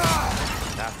 Yes.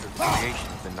 After the creation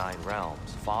of the 9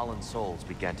 realms, fallen souls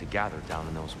began to gather down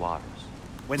in those waters.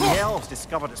 When the elves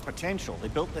discovered its potential, they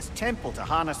built this temple to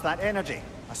harness that energy.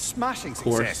 A smashing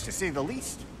success, to say the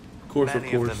least. Of course,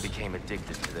 Many of them became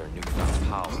addicted to their newfound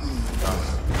power.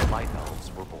 Thus, the Light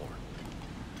Elves were born.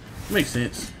 Makes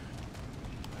sense.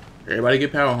 Everybody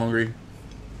get power hungry.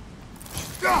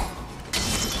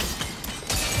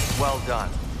 Well done.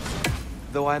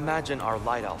 Though I imagine our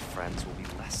Light Elf friends will be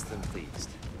less than pleased.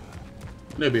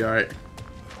 They'll be alright.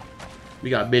 We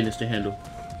got business to handle.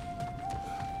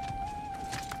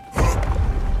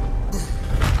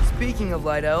 Speaking of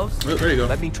light elves, Oh, there you go.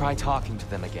 Let me try talking to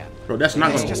them again. Bro, that's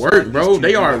not gonna work, bro.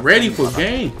 They are ready for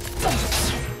game.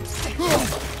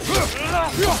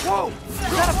 whoa, is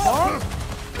that a bomb?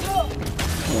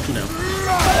 Come on, you know.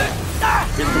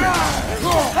 Get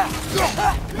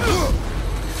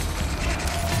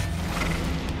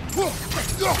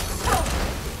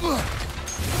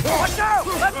Watch out!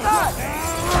 Left side!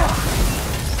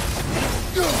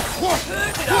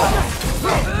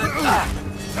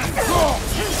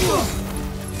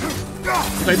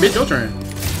 Okay, bitch, your turn.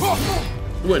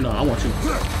 What? No, I want you.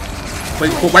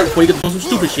 Wait, right before you get to some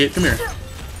stupid shit. Come here.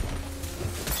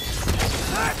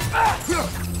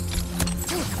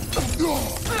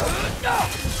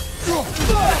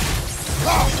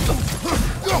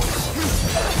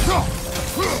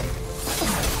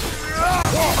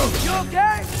 You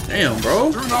okay? Damn, bro.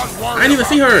 I didn't even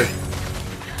see her.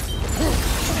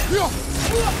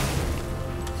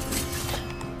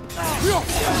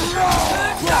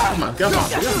 Oh my god,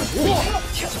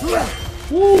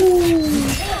 woo.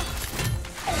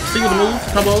 See the moves,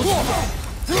 combos.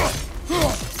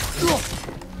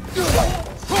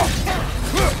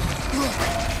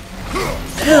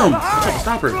 Damn, I tried to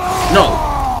stop her. No.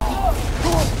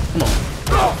 Come on.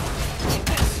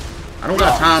 I don't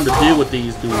got time to deal with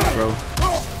these dudes, bro.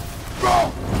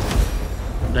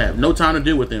 I have no time to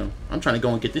deal with them. I'm trying to go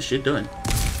and get this shit done.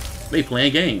 They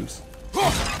playing games.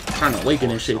 Trying to awaken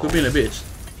and shit. Quit being a bitch.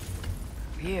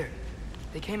 Weird.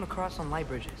 They came across on light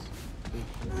bridges.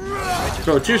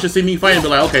 So Tyr should see me fighting and be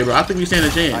like, okay, bro, I think we stand a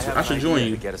chance. I should join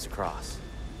you. To get us across.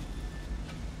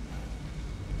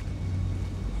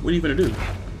 What are you gonna do?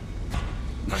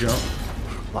 Jump.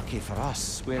 Lucky for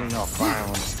us, swearing off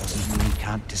violence doesn't mean we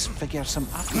can't disfigure some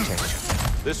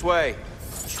architecture. This way.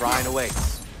 Shrine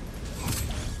awaits.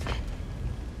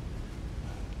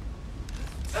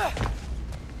 All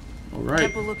right.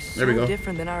 Temple looks There we so go.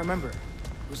 different than I remember.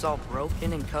 It was all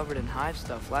broken and covered in hive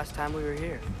stuff last time we were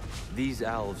here. These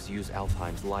elves use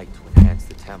Alfheim's light to enhance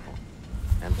the temple.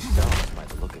 And themselves by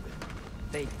the look of it.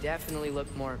 They definitely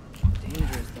look more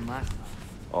dangerous than last time.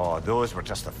 Oh, those were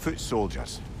just the foot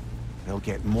soldiers. They'll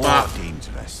get more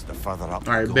dangerous the further up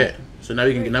All right, we go. bet. So now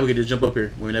we can just jump up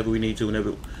here whenever we need to.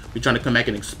 Whenever we're trying to come back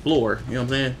and explore. You know what I'm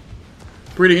saying?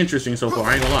 Pretty interesting so far.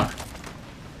 I ain't gonna lie.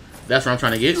 That's what I'm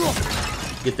trying to get.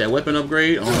 Get that weapon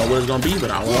upgrade. I don't know what it's gonna be,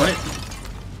 but I want it.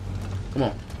 Come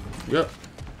on. Yep.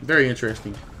 Very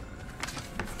interesting.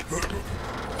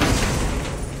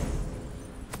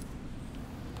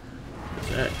 What's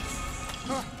that?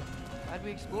 Glad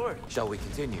we explored. Shall we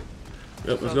continue?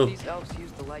 Yep, let's So go. if these elves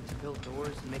use the light to build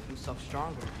doors and make themselves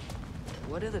stronger,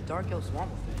 what do the Dark Elves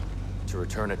want with it? To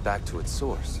return it back to its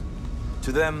source.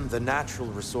 To them, the natural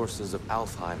resources of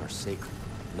Alfheim are sacred.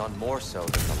 None more so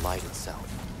than the light itself.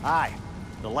 Aye,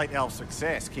 the Light Elf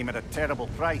success came at a terrible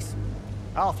price.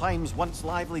 Alfheim's once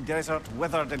lively desert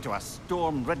withered into a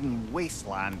storm-ridden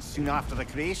wasteland soon after the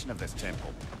creation of this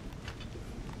temple.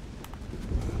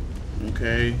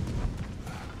 Okay.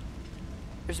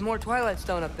 There's more Twilight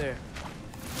Stone up there.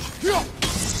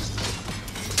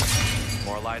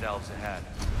 More light elves ahead.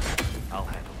 I'll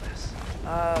handle this.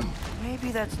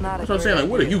 Maybe that's not That's what I'm saying. Like,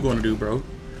 what are you going to do, bro? You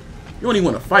don't even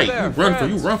want to fight. You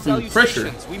run from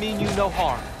pressure. We mean you no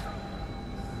harm.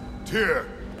 Tyr!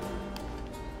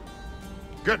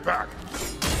 Get back!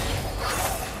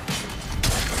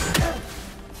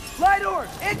 Light orb,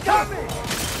 incoming!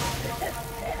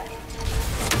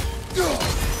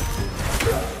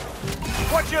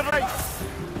 Watch your right!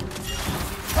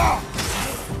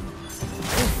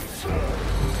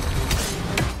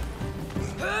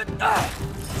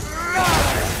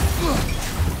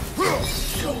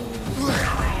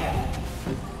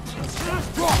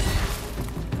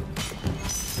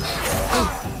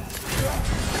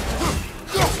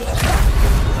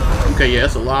 Okay, yeah,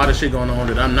 that's a lot of shit going on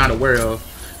that I'm not aware of.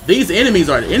 These enemies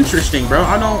are interesting, bro.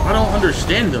 I don't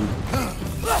understand them.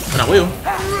 But I will.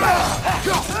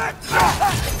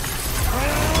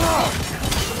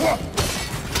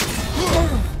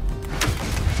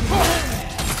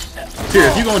 Here,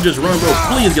 if you're gonna just run, bro,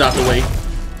 please get out the way.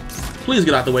 Please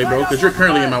get out the way, bro, because you're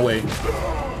currently in my way.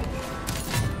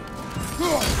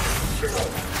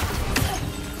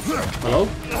 Hello?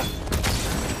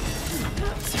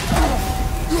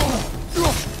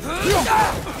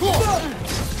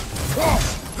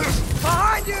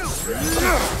 Behind you!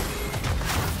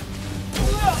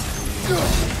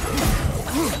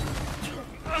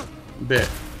 Bet.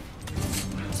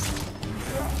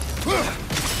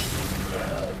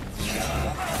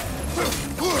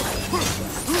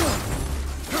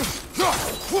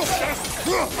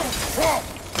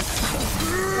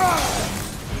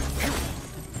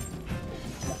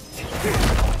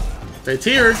 They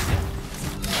tear.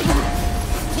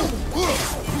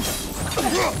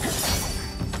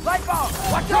 Light ball!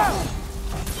 Watch out!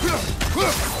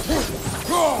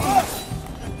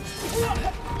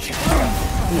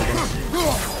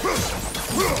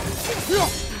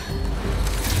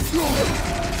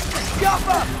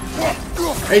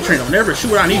 A-Train will never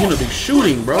shoot what I need him to be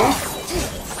shooting, bro.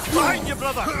 Behind you,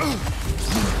 brother!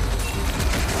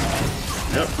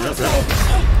 Yep.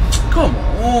 Come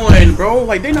on, bro.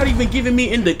 Like, they're not even giving me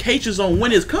indications on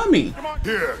when it's coming. Come on,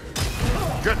 here!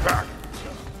 Get back!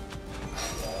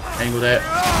 Angle that.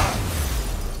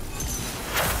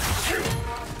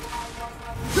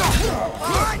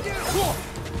 Behind you!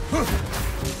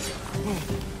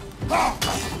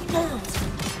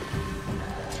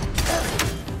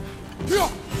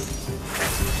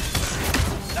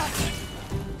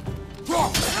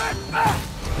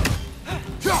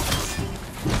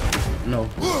 No.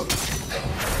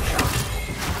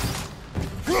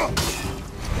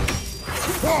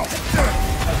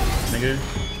 Nigga.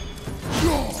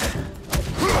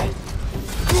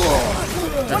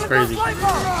 That's crazy.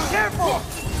 Careful!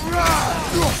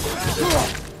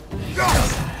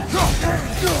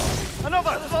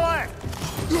 Another to the left!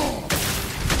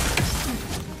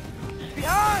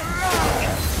 Behind!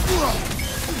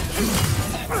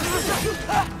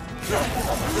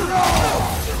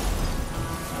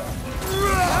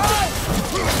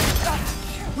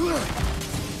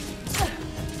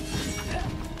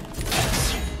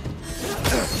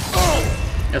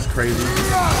 That's crazy.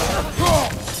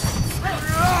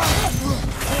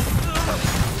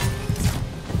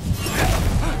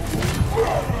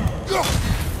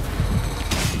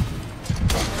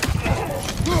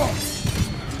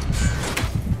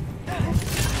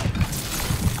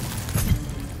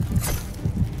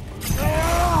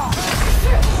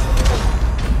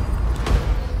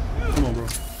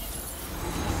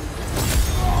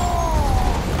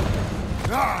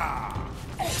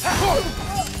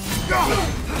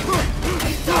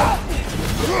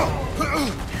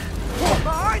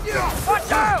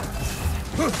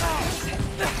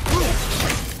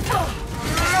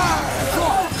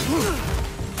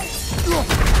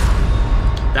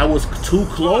 That was too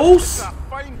close.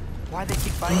 Why they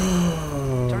keep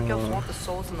fighting? Dark elves want the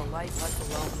souls in the light left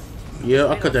alone. Yeah,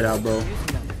 I cut that out, bro.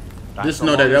 Just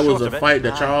know that that was a fight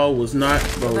that y'all was not,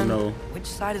 bro. No. Which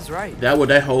side is right?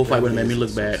 That whole fight would have made me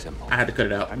look bad. I had to cut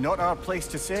it out. And not our place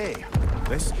to say.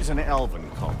 This is an elven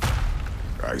cult.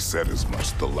 I said as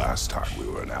much the last time we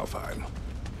were in Alfheim.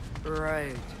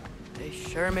 Right. They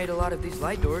sure made a lot of these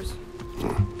light doors.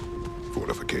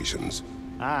 Fortifications.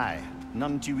 Aye.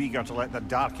 None too eager to let the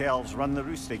dark elves run the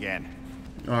roost again.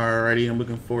 Alrighty, I'm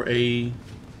looking for a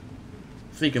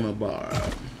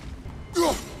thingamabob.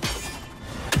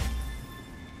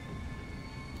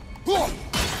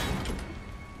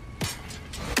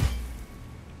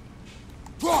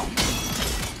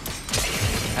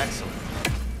 Excellent.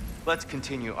 Let's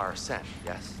continue our ascent,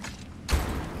 yes?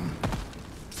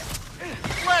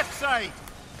 Left side!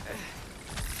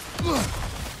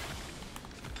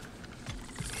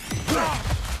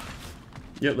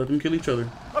 Yep, let them kill each other.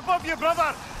 Above you,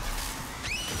 brother!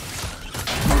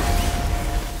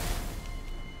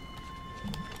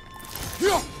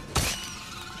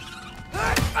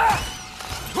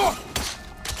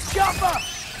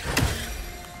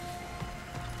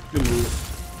 Good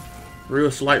move.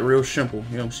 Real slight, real simple.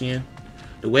 You know what I'm saying?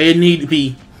 The way it need to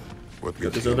be.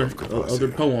 Got this other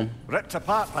poem. Ripped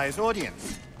apart by his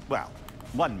audience. Well,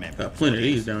 one member. Got plenty of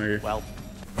these down here. Well,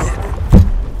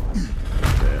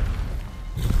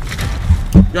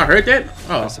 y'all heard that?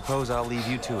 Oh. I suppose I'll leave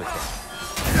you to it then.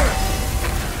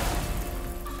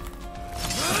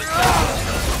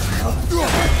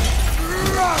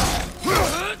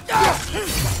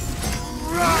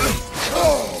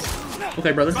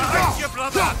 Okay, brother.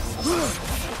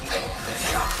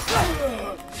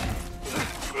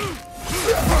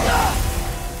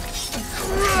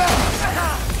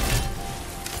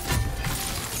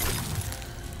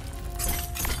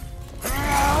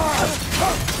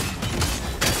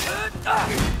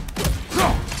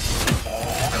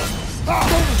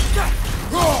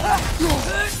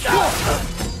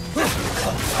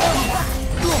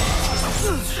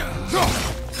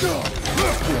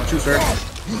 Shoot, sir.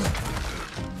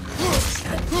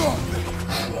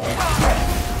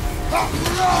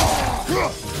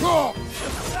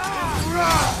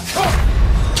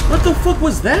 What the fuck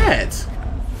was that?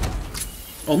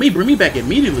 Oh, bring me back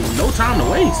immediately. No time to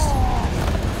waste.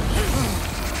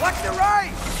 Watch the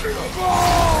right!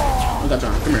 I got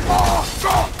time. Come here.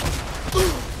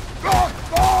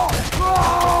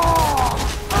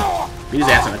 Beat his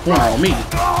ass in the corner on me.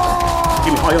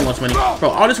 Give me all your lunch money. Bro,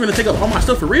 all this gonna take up all my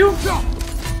stuff for real?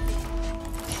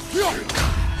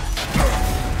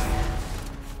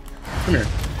 Come here.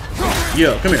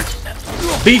 Yeah, come here.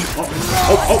 Big.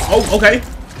 Oh, okay.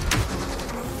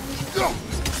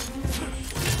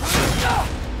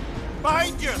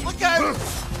 behind you! Look out!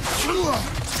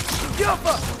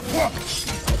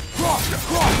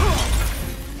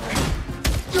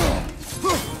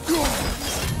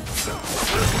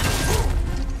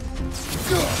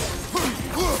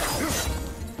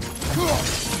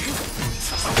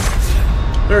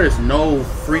 There is no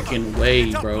freaking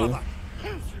way, bro.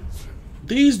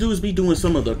 These dudes be doing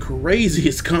some of the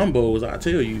craziest combos, I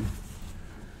tell you.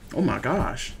 Oh my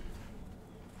gosh.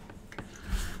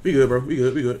 We good, bro. We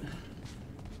good. We good.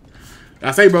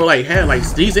 I say, bro, like,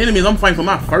 these enemies I'm fighting for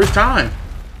my first time.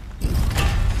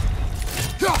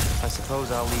 I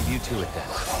suppose I'll leave you to it then.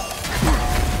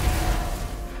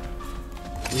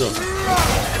 Look.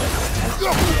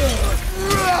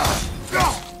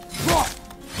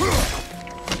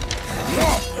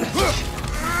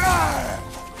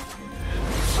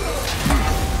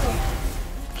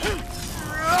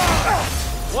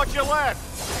 Watch your left.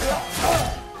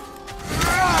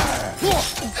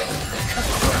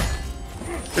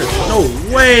 There's no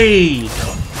way.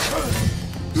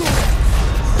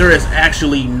 There is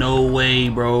actually no way,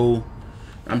 bro.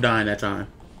 I'm dying that time.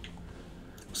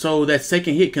 So that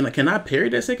second hit, can I parry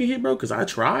that second hit, bro? Because I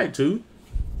tried to.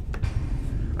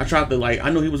 I tried to, like, I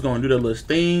know he was going to do that little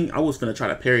thing. I was going to try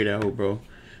to parry that hoe, bro.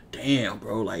 Damn,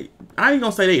 bro. Like, I ain't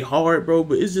going to say they hard, bro,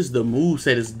 but it's just the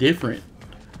moveset is different.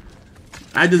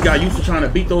 I just got used to trying to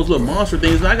beat those little monster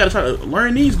things, and I got to try to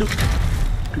learn these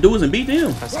dudes and beat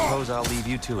them. I suppose I'll leave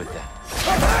you to it then.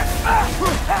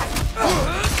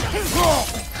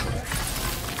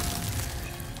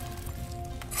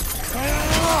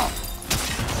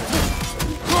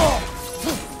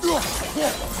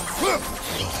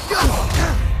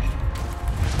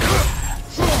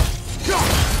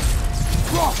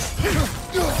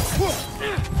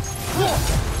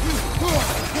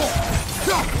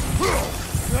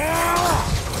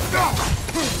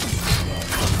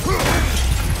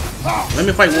 Let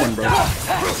me fight one, bro.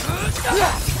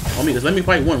 Homie, just let me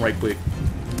fight one right quick.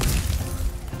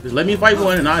 Just let me fight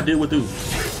one and I'll deal with you.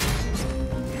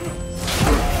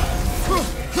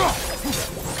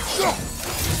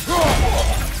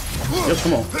 Yes,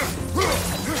 come on.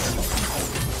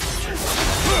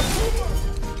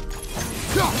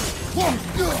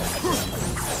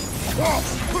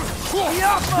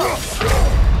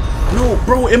 No,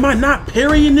 bro, am I not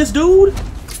parrying this dude?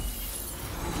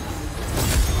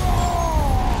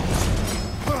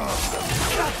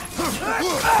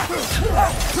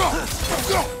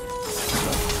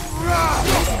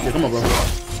 Yeah, come on, bro.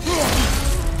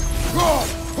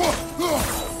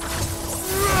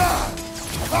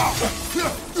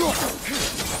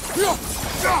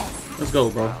 Let's go,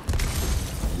 bro.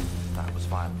 That was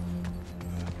violent.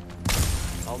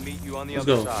 I'll meet you on the Let's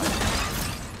other go. side.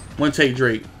 One take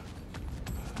Drake.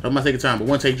 I'm not taking time, but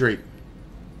one take Drake.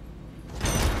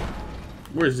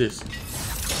 Where is this?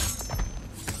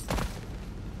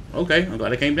 Okay, I'm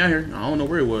glad I came down here. I don't know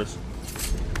where it was.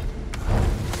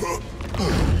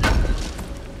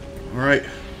 Alright.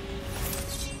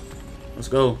 Let's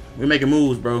go. We're making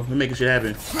moves, bro. We're making shit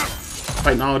happen.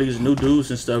 Fighting all these new dudes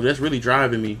and stuff. That's really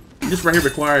driving me. This right here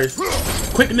requires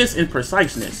quickness and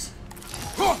preciseness.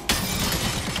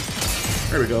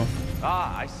 There we go.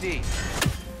 Ah, I see.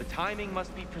 The timing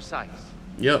must be precise.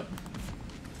 Yep.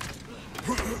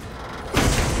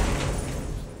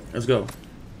 Let's go.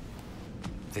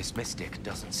 This mystic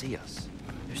doesn't see us.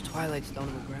 There's Twilight Stone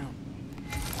on the ground.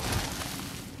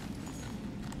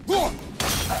 I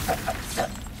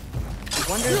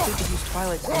wonder if we could use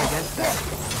Twilight Stone against them.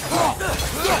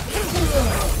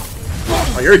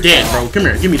 Oh, you're dead, bro. Come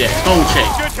here. Give me that. Phone check.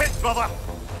 Good hit, brother.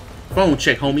 Phone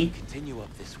check, homie. Continue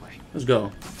up this way. Let's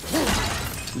go.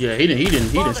 Yeah, he didn't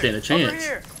stand a chance.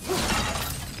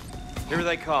 Here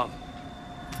they come.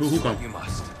 Who come? You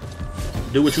must.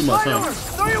 Do what you must, huh?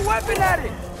 Throw your weapon at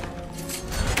it!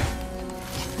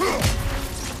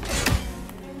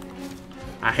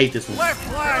 I hate this one. Left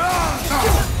flank.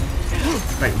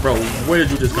 Like, bro, where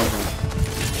did you just come from?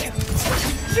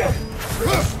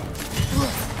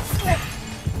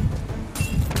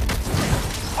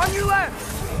 On your left!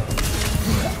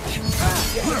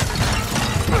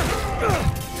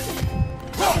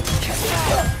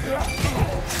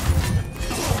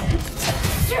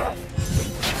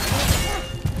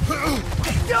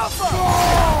 I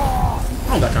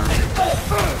don't got time. I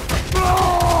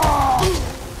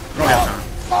don't have time.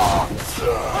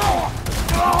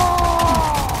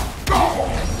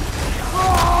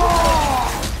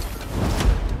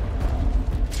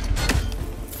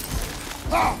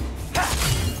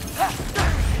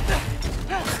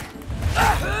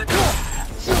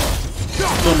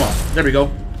 Throw him off. There we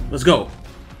go. Let's go.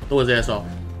 Throw his ass off.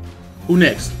 Who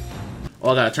next?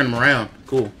 Oh, I gotta turn him around.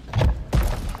 Cool.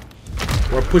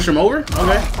 Or push him over?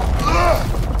 Okay.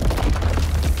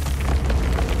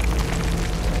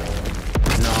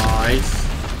 Nice.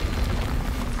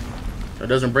 That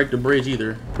doesn't break the bridge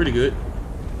either. Pretty good.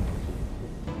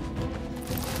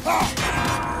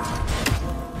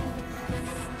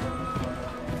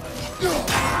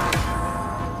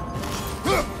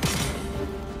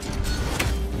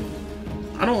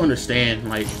 I don't understand,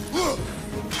 like...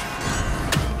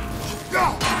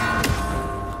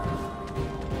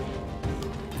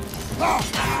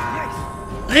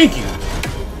 Thank you. I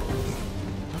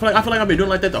feel like I've been doing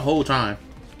like that the whole time.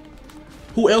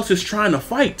 Who else is trying to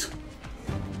fight?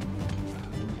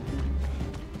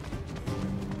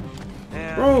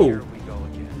 And bro. Here we go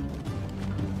again.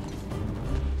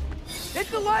 Hit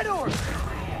the light orb!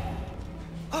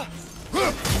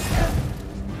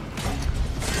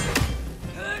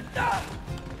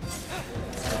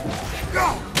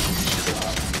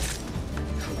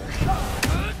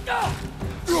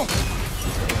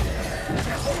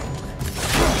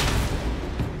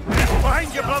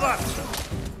 Behind you, brother.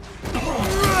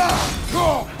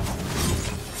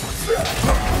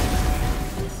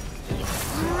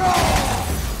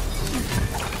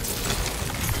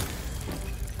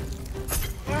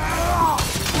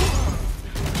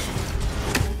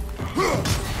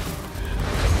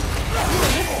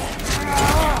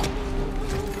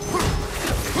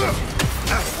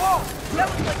 That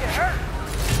looks like it hurt!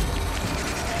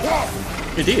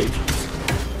 It did.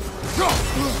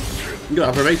 Good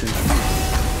observation.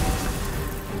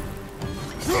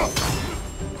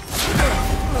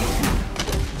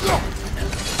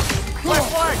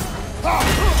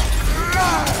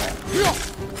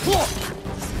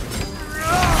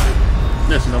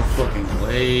 There's no fucking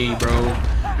way, bro.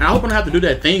 And I hope I don't have to do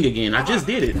that thing again. I just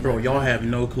did it. Bro, y'all have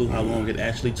no clue how long it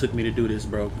actually took me to do this,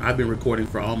 bro. I've been recording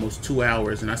for almost 2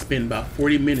 hours, and I spent about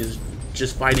 40 minutes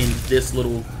just fighting this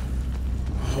little...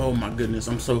 Oh my goodness,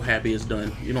 I'm so happy it's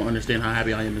done. You don't understand how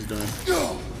happy I am it's done.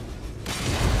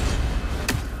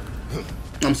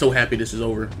 I'm so happy this is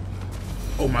over.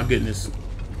 Oh my goodness.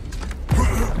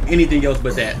 Anything else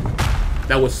but that.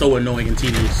 That was so annoying and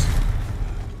tedious.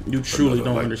 You truly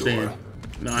don't understand.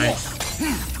 Nice.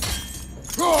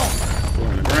 Go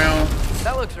on the ground.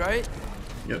 That looks right.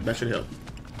 Yep, that should help.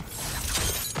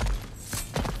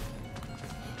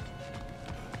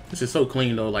 This is so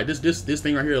clean though. Like this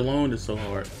thing right here alone is so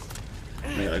hard.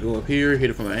 I gotta go up here, hit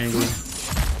it from an angle.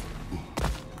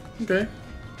 Okay.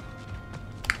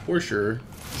 For sure.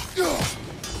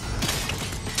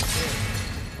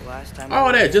 Last time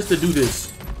All that just to do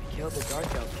this. Killed the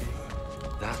Dark Elf King.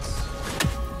 That's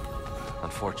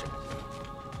unfortunate.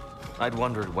 I'd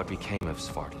wondered what became of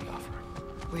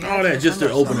Svartalfheim. All that just to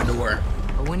open the door.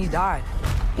 But when he died,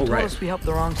 he told us we helped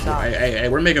the wrong side. Hey,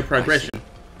 we're making progression.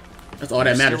 That's all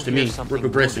that matters to me. We're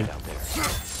progressing.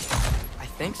 I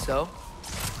think so.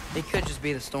 It could just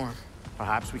be the storm.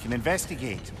 Perhaps we can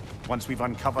investigate once we've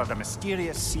uncovered a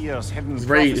mysterious seer's hidden It's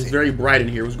prophecy. very bright in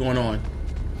here. What's going on?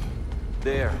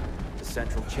 There, the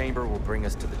central chamber will bring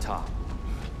us to the top.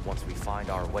 Once we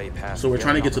find our way past. So we're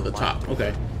trying to get to the top.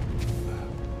 Okay.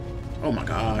 Oh my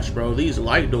gosh, bro. These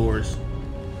light doors.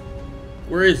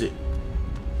 Where is it?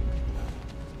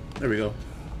 There we go.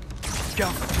 Let's go.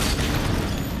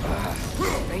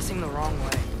 Facing the wrong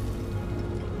way.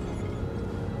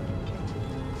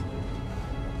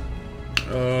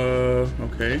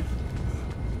 Okay.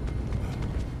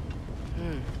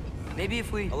 Maybe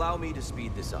if we... Allow me to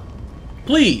speed this up.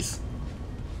 Please.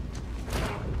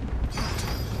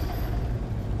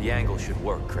 The angle should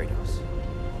work, Kratos.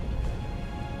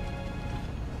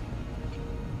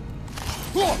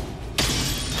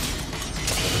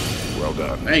 Well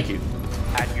done. Thank you.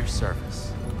 At your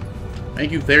service.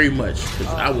 Thank you very much, because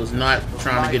I was not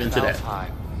trying to get into that.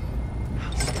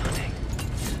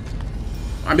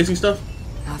 I'm missing stuff?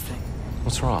 Nothing.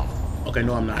 What's wrong? Okay,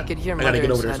 no, I'm not. I could hear I gotta Mother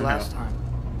get over there inside somehow. last time.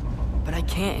 But I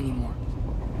can't anymore.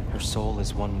 Her soul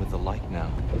is one with the light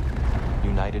now,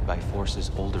 united by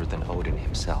forces older than Odin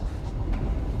himself.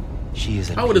 She is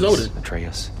at How old is peace, Odin?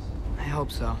 Atreus. I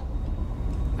hope so.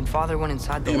 When Father went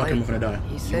inside the Damn, my light, camera finna die.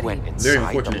 he You said went Very inside the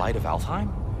unfortunate. light of Alfheim?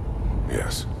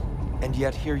 Yes. And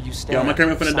yet here you stand. Yeah, my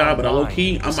camera finna die, but I low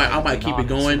key, I silently might keep it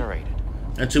going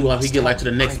non-incinerated. until we get like to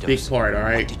the next big Kratos, part. All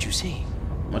What right. did you see?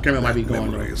 My camera might be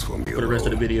going Memory though, is for me for the rest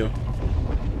of the alone. video.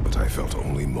 But I felt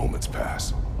only moments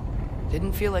pass.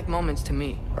 didn't feel like moments to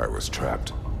me. I was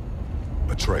trapped.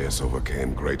 Atreus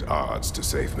overcame great odds to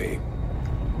save me.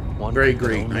 One Very could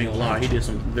great. I only ain't gonna lie. He did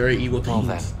some very evil Well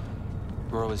then, things.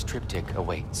 Broa's triptych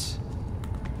awaits.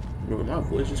 Bro, my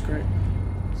voice is cracked.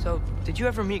 So, did you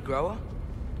ever meet Groa?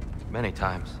 Many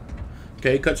times.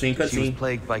 Okay, cutscene, She was cutscene.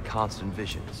 plagued by constant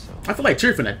visions, so I feel like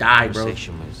Tyr finna die, bro.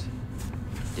 conversation was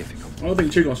difficult. I don't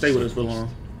think Tyr gonna stay with us for long.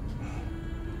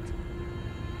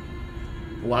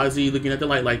 Why is he looking at the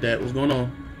light like that? What's going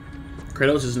on?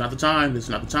 Kratos, this is not the time. This is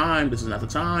not the time. This is not the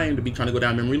time to be trying to go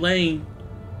down memory lane.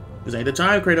 This ain't the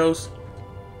time, Kratos.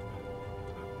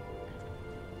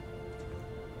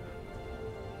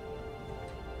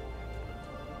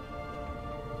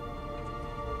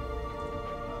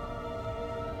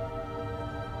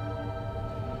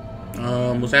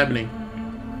 What's happening?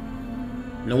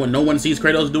 No one sees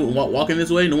Kratos walking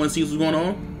this way. No one sees what's going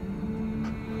on.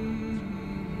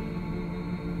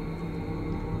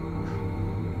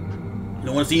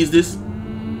 No one sees this.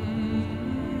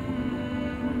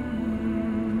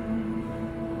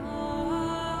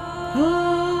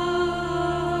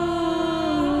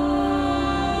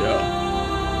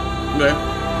 Yeah. Okay.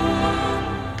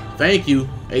 Thank you,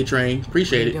 A-Train.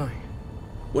 Appreciate it.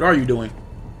 What are you doing?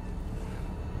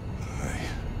 What are you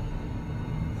doing?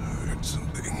 I heard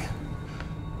something.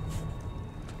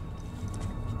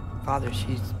 Father,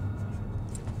 she's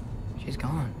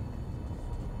gone.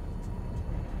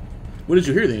 What did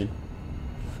you hear then?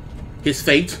 His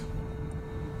fate?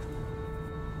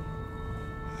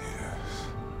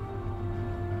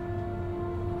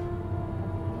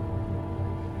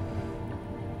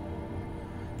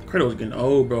 Kratos getting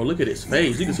old, bro. Look at his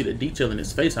face. You can see the detail in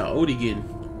his face, how old he getting.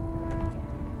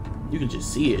 You can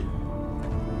just see it.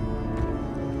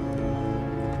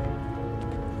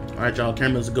 Alright, y'all.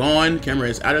 Camera's gone. Camera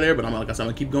is out of there, but like I said, I'm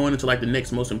gonna keep going until like the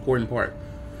next most important part.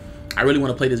 I really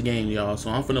want to play this game, y'all. So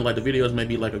I'm finna like the videos may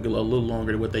be like a little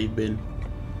longer than what they've been.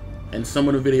 And some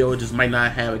of the videos just might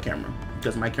not have a camera.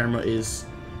 Because my camera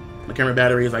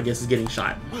battery is, I guess, is getting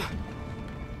shot.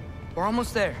 We're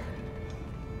almost there.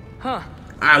 Huh.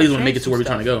 I at least want to make it to where we're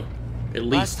trying to go. At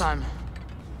least. Last time,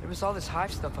 there was all this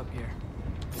hive stuff up here.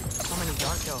 So many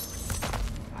dark elves.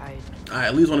 I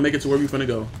at least want to make it to where we're gonna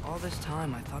go. All this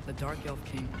time, I thought the Dark Elf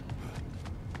King.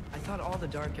 I thought all the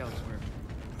Dark Elves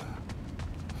were.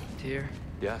 Tyr,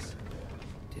 Yes?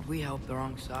 did we help the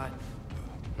wrong side?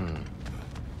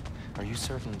 Are you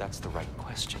certain that's the right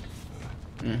question?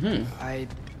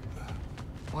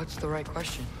 What's the right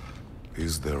question?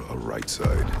 Is there a right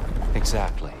side?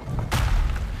 Exactly.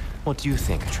 What do you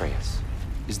think, Atreus?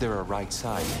 Is there a right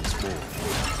side in this war?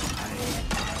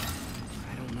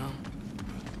 I don't know.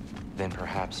 Then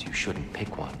perhaps you shouldn't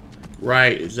pick one.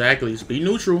 Right, exactly. Just be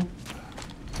neutral.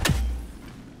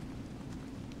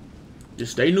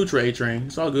 Just stay neutral, A-Train.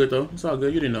 It's all good, though. It's all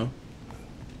good. You didn't know.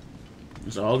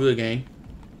 It's all good, gang.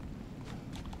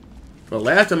 But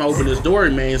last time I opened this door,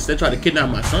 man, they tried to kidnap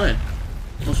my son.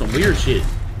 On some weird shit.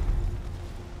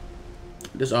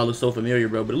 This all looks so familiar,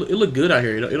 bro. But it look good out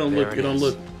here. It don't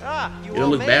look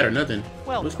bad or nothing. It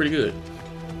looks pretty good.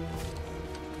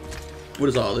 What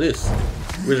is all of this?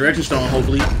 Resurrection Stone,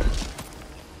 hopefully.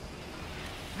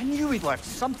 I knew we'd left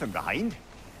something behind.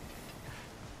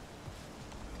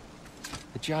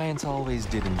 The giants always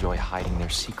did enjoy hiding their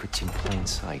secrets in plain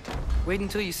sight. Wait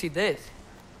until you see this.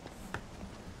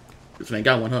 This one ain't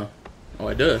got one, huh? Oh,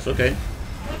 it does. Okay.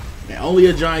 Man, only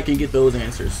a giant can get those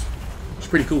answers. It's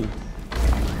pretty cool.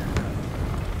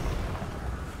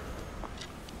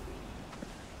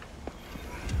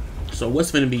 So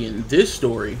what's gonna be in this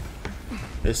story?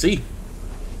 Let's see.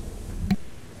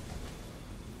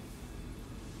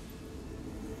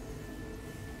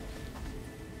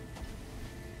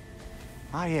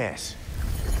 Ah, yes.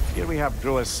 Here we have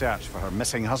Groa's search for her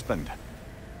missing husband.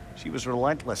 She was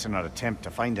relentless in her attempt to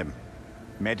find him.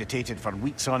 Meditated for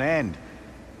weeks on end.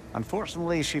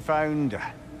 Unfortunately, she found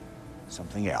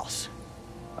something else.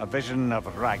 A vision of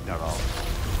Ragnarok.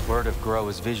 Word of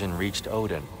Groa's vision reached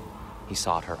Odin. He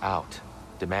sought her out,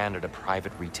 demanded a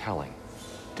private retelling.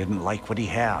 Didn't like what he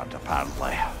heard,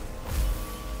 apparently.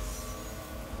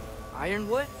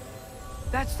 Ironwood?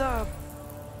 That's the...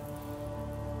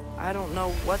 I don't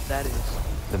know what that is.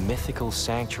 The mythical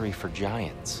sanctuary for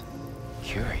giants.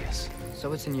 Curious.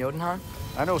 So it's in Jotunheim?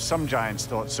 I know some giants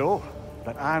thought so,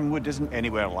 but Ironwood isn't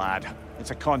anywhere, lad.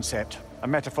 It's a concept, a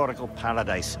metaphorical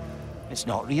paradise. It's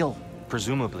not real.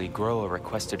 Presumably, Groa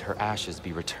requested her ashes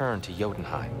be returned to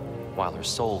Jotunheim, while her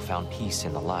soul found peace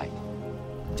in the light.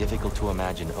 Difficult to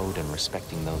imagine Odin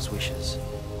respecting those wishes.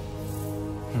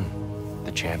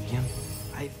 The champion?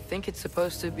 I think it's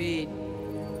supposed to be...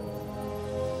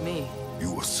 me.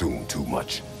 You assume too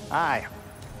much. Aye.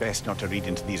 Best not to read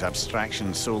into these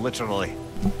abstractions so literally.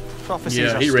 Prophecies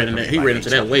Yeah, he read into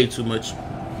that way too much.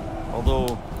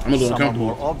 Although I'm a little some are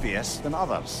uncomfortable. more obvious than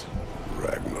others.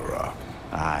 Ragnarok.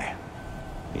 Aye.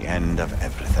 The end of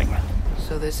everything.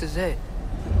 So this is it.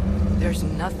 There's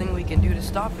nothing we can do to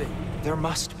stop it. There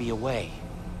must be a way.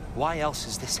 Why else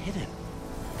is this hidden?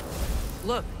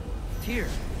 Look, Tyr.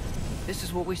 This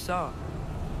is what we saw.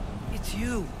 It's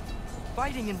you,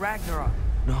 fighting in Ragnarok.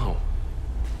 No.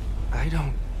 I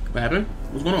don't... What happened?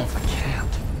 What's going on? I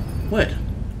can't. What?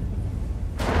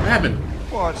 What happened?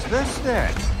 What's this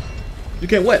then? You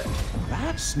can't what?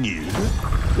 That's new.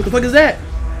 What the fuck is that?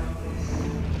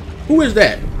 Who is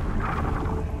that?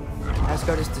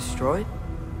 Asgard is destroyed?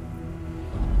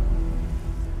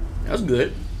 That's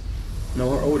good. No,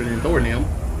 we're older than Thor now.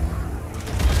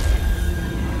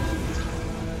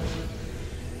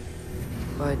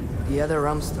 But the other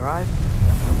realms thrive?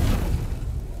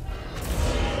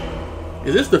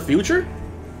 Is this the future?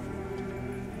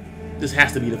 This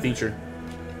has to be the future.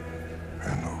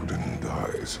 And Odin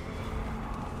dies.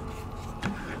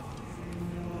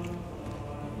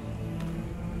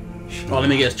 Oh, let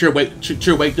me guess. Tyr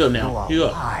waked up now. He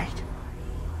up. Lied.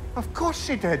 Of course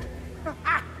she did.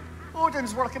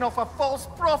 Odin's working off a false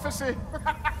prophecy.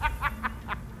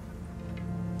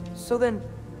 So then,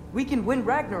 we can win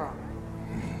Ragnarok.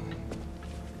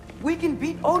 We can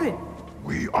beat Odin.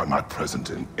 We are not present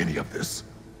in any of this.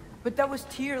 But that was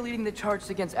Tyr leading the charge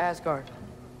against Asgard.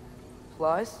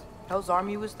 Plus, Hell's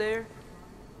army was there.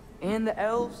 And the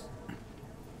elves.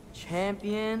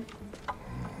 Champion.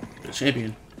 The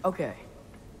champion. Okay,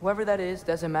 whoever that is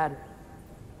doesn't matter.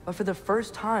 But for the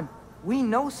first time, we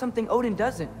know something Odin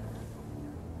doesn't.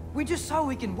 We just saw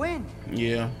we can win.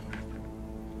 Yeah.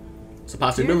 It's a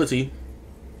possibility.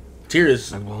 Tyr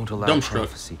is I won't allow dumbstruck.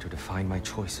 prophecy to define my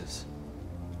choices.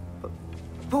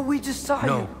 But we just saw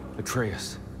No, you.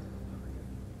 Atreus.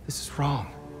 This is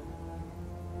wrong.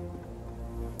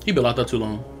 He been locked up too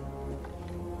long.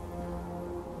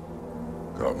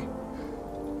 Come.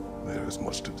 There is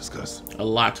much to discuss. A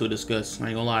lot to discuss. I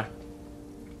ain't gonna lie.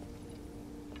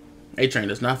 A-Train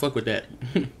does not fuck with that.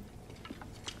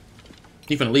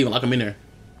 He finna leave and lock him in there.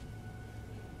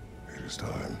 It is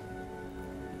time.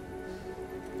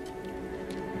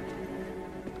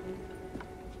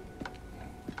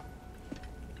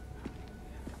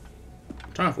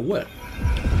 Time for what?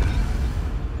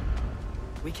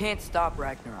 We can't stop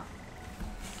Ragnarok,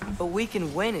 but we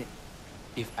can win it.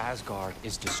 If Asgard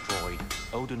is destroyed,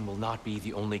 Odin will not be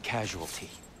the only casualty.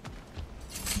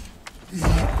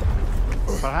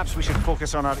 Perhaps we should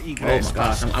focus on our Oh egress. my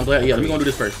gosh, I'm glad. Yeah, let me go do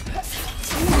this first.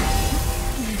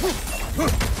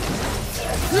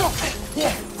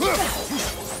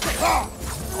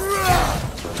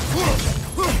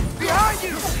 Behind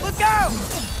you! Look out!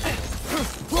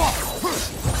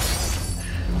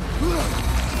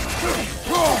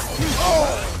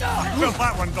 Feel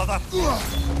that one, brother.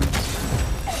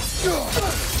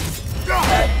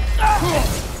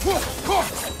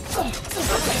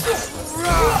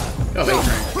 Go,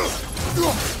 A-Train.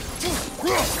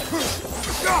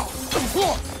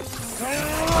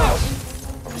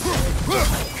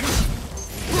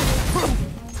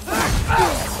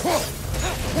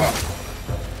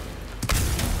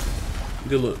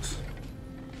 Good looks.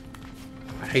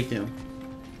 I hate them.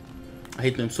 I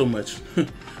hate them so much.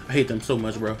 I hate them so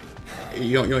much, bro.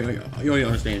 You don't even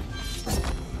understand.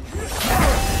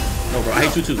 No, bro. I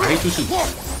hate you too. I hate you too.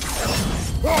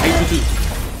 I hate you too.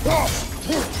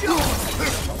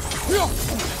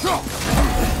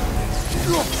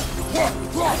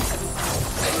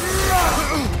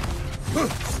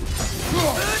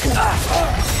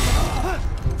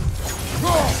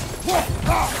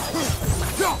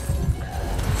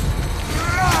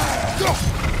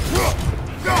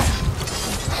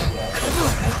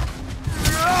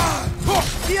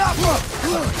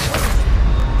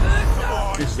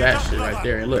 It's that shit right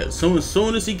there. And look, as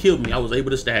soon as he killed me, I was able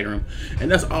to stagger him.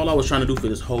 And that's all I was trying to do for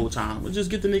this whole time. Was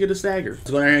just get the nigga to stagger. Let's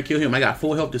go down here and kill him. I got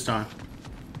full health this time.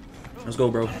 Let's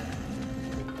go, bro.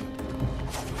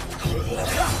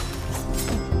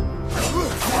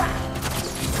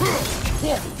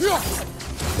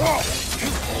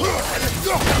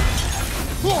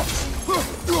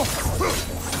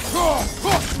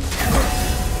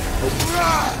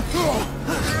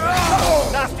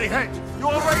 Nasty hit. You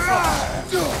all right,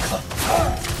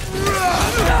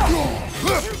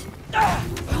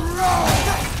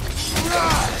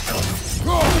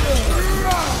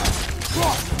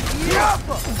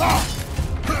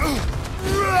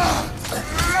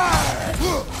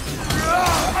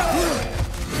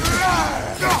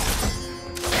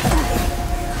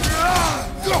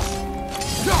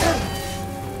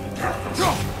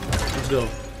 Let's go.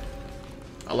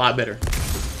 A lot better.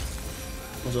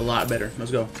 Was a lot better.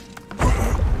 Let's go.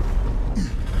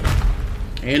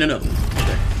 And another.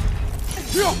 Okay.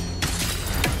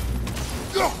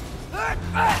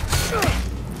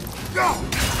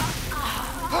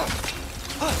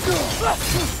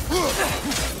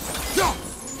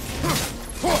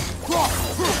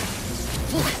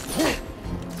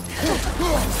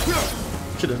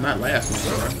 Shit does not last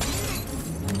long, bro.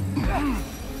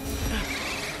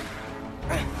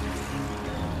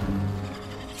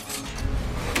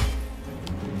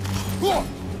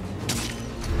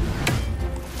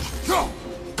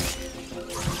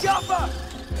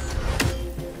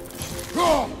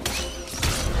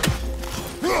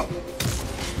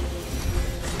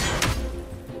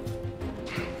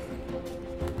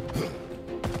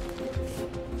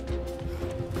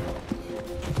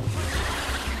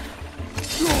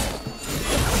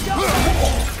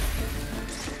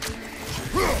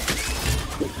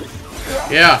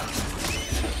 Yeah.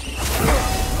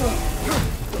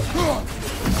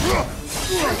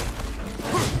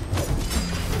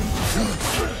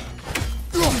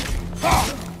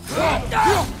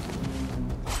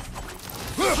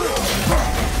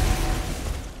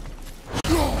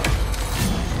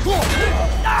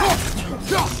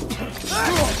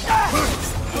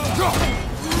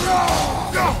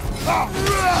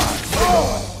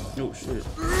 Oh shit.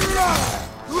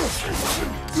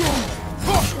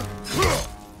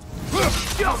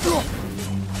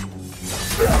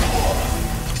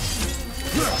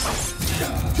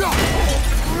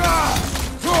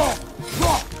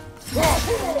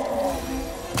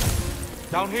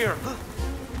 Down here.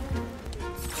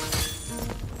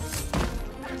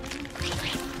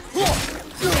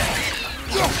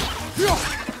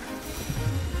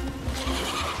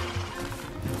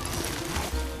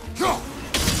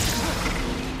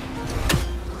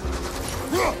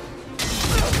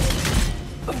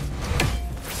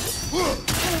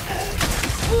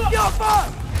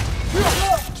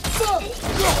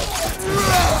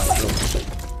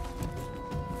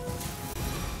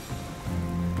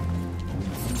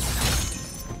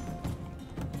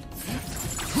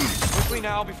 quickly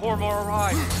now before more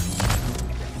arrive.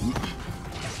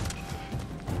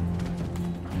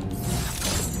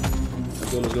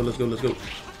 Let's go.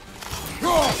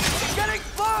 It's getting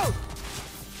close!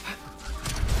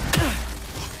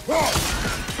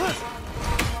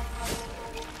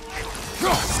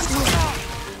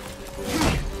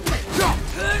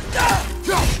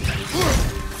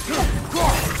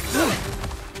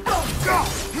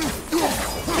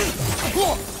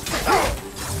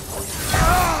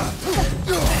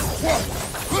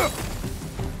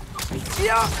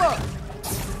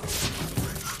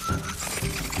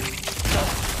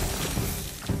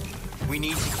 We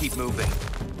need to keep moving.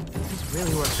 He's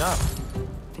really worked up.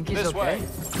 Think he's This okay? way.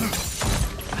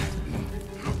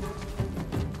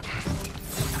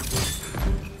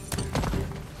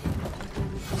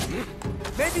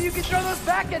 Maybe you can throw those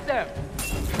back at them!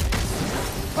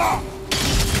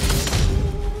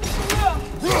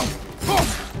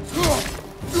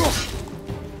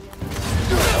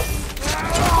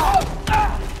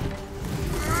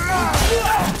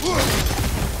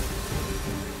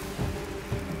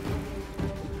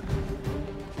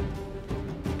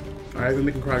 Alright, we're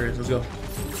making progress. Let's go.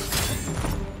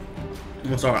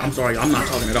 I'm sorry. I'm not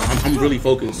talking at all. I'm really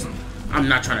focused. I'm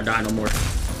not trying to die no more.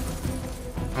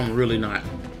 I'm really not.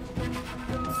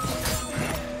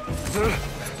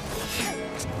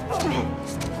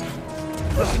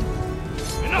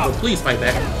 Oh, please fight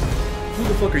back. Who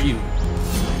the fuck are you?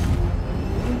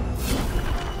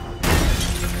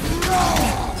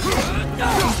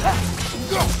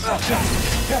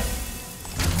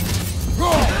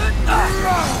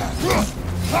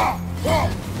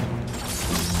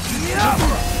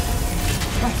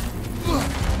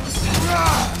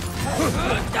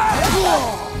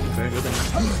 Okay, good thing.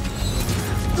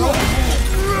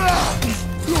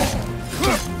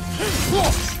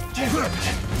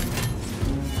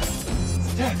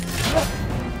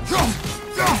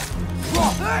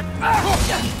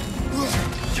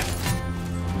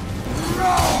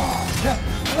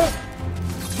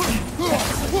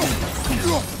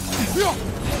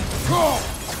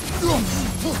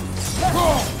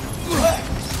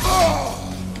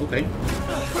 Okay.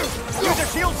 Use a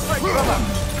shield strike, Brotha!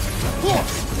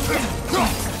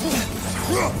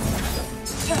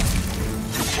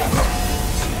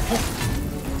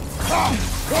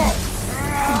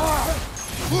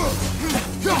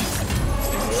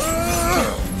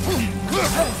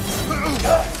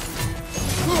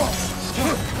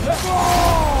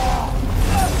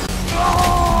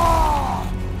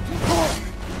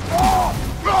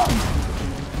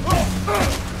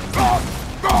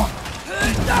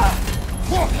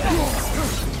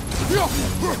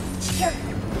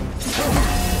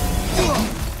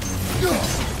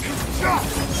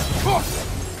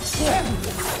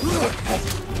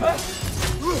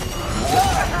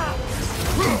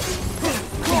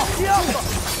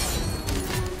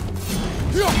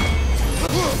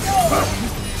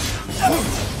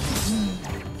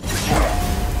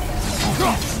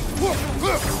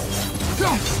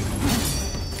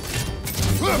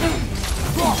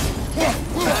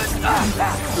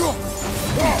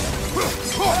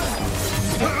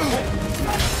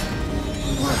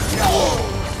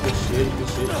 Good shit.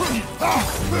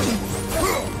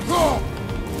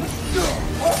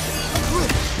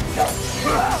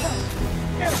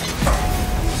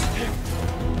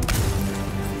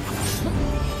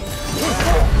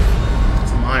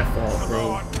 It's my fault,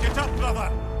 bro. Get up,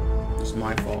 brother. It's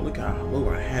my fault. Look how low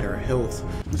I had her health.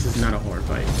 This is not a hard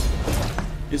fight.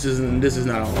 This is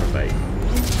not a hard fight.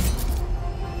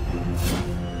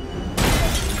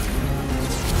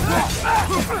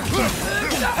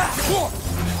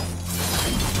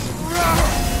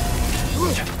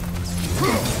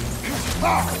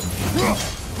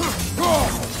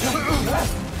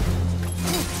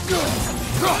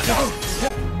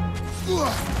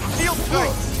 Shield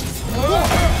strike!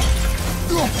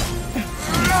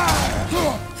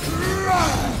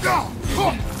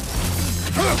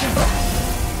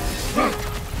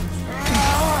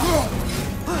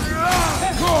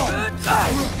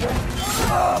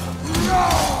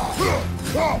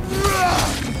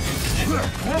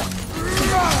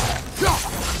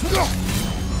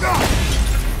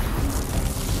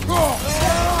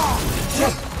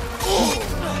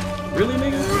 Really,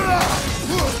 nigga?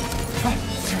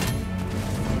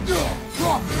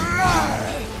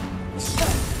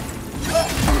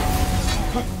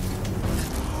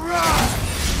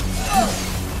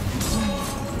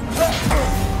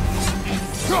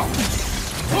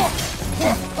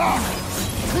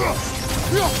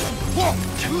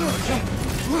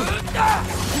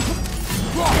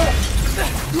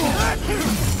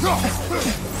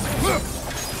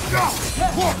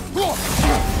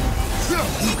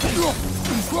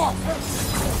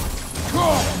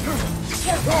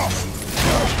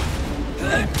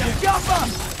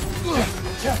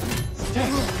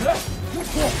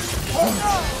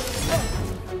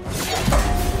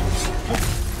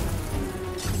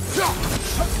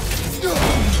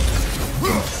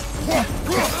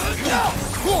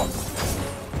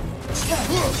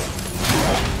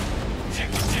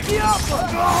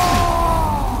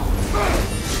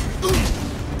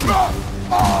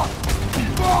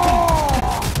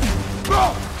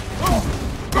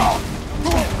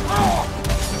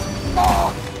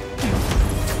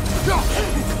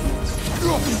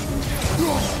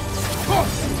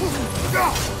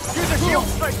 Use a shield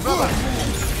strike, brother!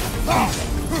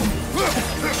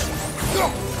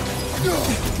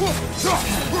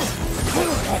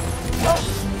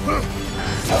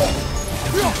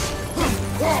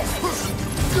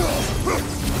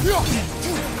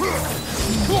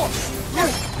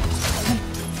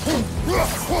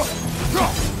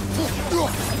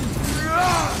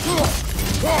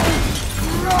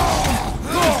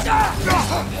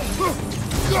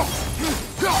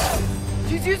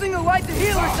 She's using the light to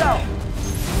heal herself!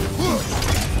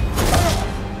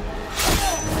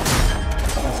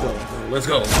 Let's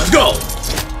go. Let's go.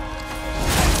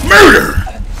 Murder!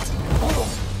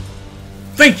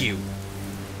 Thank you.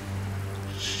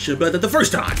 Should have done that the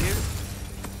first time.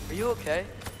 Are you okay?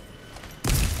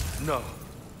 No.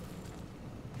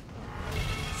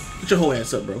 Get your whole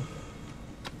ass up, bro.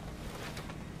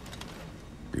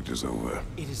 It is over.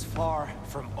 It is far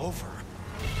from over.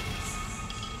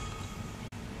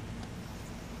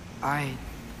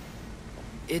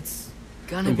 It's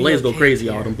gonna Them be blades okay, go crazy,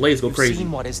 dear. y'all. Them blades go You've crazy.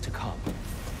 seen what is to come.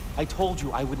 I told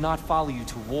you I would not follow you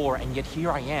to war, and yet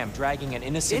here I am, dragging an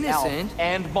innocent elf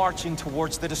and marching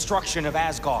towards the destruction of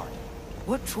Asgard.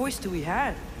 What choice do we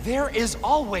have? There is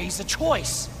always a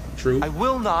choice. True. I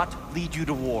will not lead you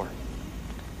to war.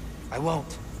 I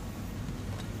won't.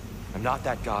 I'm not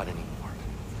that god anymore.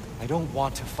 I don't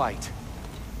want to fight.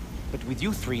 But with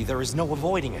you three, there is no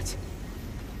avoiding it.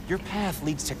 Your path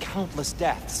leads to countless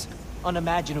deaths,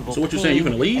 unimaginable So what you're saying, you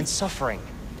gonna leave? and suffering.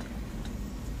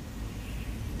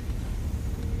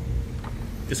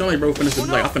 It's only bro finna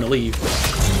like I'm finna leave.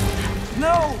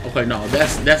 No! Okay, no,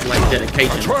 that's like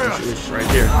dedication. It's right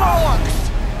there.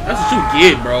 That's what you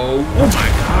get, bro. Oh my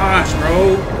gosh,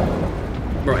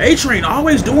 bro. Bro, A-Train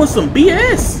always doing some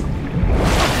BS.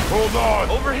 Hold on!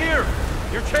 Over here!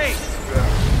 You're chained!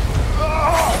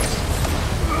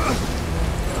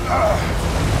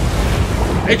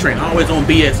 A-Train always on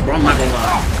BS, bro. I'm not gonna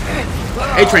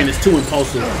lie. A-Train is too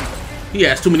impulsive. He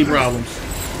has too many problems.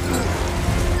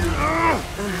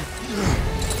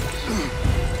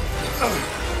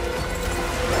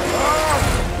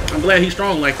 I'm glad he's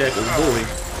strong like that, cause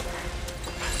boy.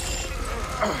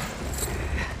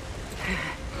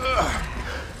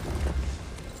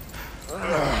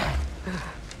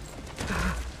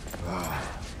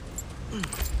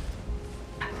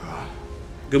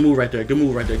 Good move right there. Good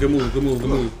move right there. Good move. Good move. Good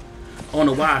move. I don't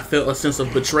know why I felt a sense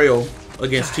of betrayal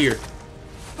against Tyr.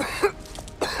 I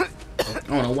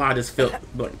don't know why I just felt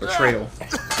like betrayal.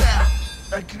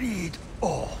 Agreed.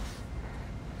 Oh.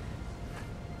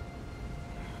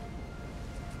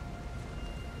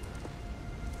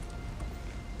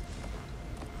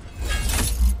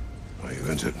 Are you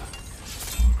injured?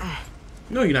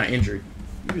 No, you're not injured.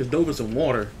 You just dove in some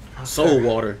water. Soul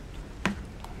water.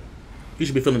 You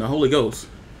should be feeling the Holy Ghost.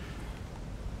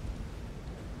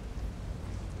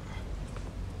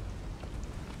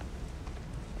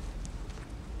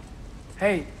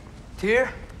 Hey,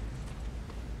 Tyr?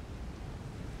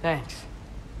 Thanks.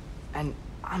 And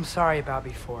I'm sorry about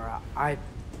before.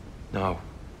 No.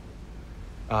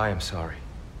 I am sorry.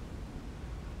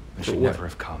 I should never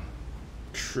have come.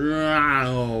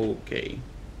 Okay.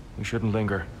 We shouldn't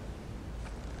linger.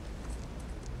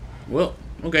 Well,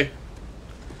 okay.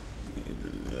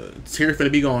 Tyr's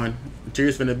finna be gone.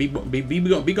 Tyr's finna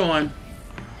be gone.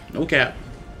 No cap.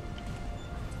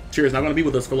 Tyr's not gonna be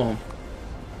with us for long.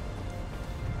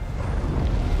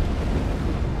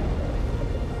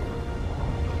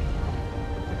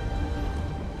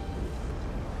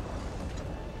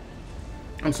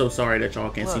 I'm so sorry that y'all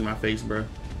can't see my face, bro.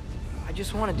 I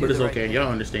just want to do But it's the right okay. thing.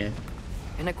 Y'all understand.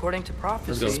 And according to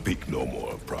prophecy... Speak no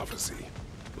more of prophecy.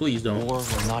 Please don't. War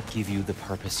will not give you the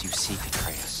purpose you seek,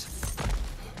 Atreus.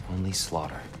 Only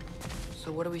slaughter.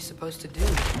 So what are we supposed to do?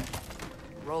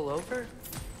 Roll over?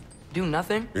 Do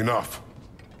nothing? Enough.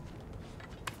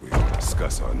 We will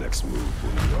discuss our next move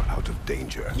when we are out of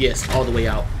danger. Yes, all the way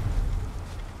out.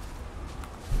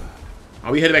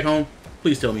 Are we headed back home?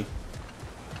 Please tell me.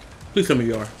 Please tell me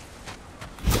you are.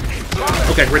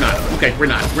 Okay, we're not. Okay, we're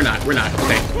not. We're not. We're not.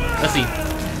 Okay, let's see.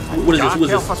 What is this? What is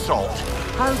this? assault.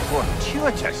 How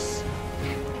fortuitous.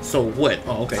 So what?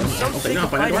 Oh, okay. So Okay, sick now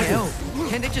of I'm finding fighting the hell.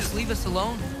 Can't they just leave us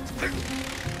alone?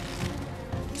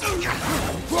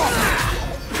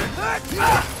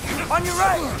 On your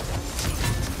right!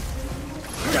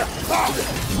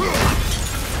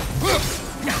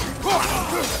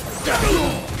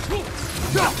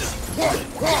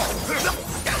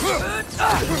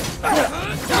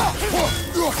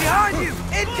 Behind you!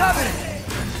 Incoming!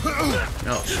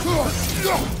 No.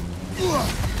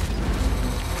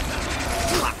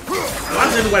 Why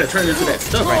does everybody turn into that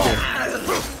stuff right there?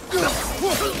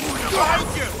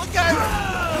 Look out!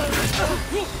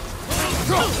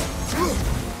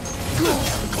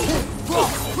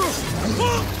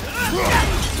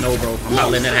 No, bro. I'm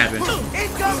not letting that happen.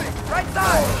 Incoming! Right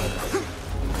side!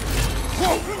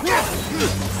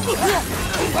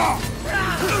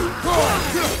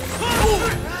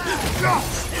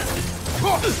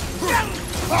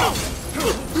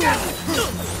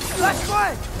 Last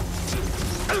one!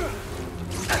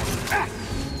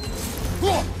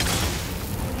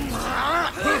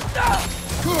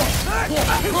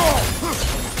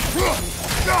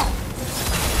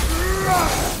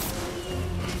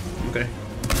 Okay.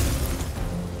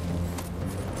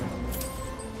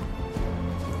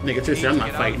 Nigga, seriously, I'm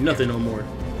not fighting nothing no more.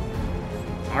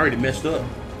 I already messed up.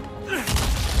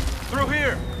 Through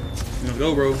here! Let's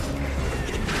go, bro.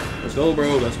 Let's go,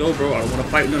 bro. Let's go, bro. I don't want to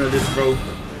fight none of this, bro.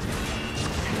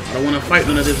 I don't want to fight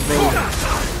none of this, bro.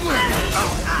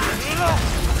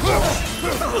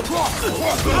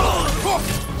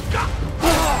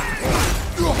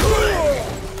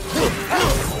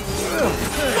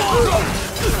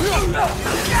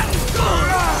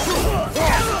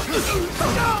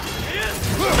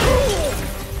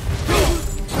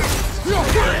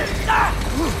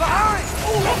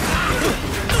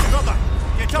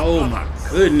 Oh my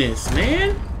goodness,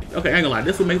 man. Okay, I ain't gonna lie.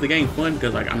 This will make the game fun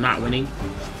because, like, I'm not winning.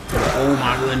 Oh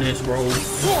my goodness, bro.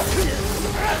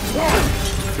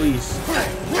 Please.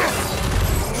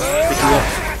 Pick you up.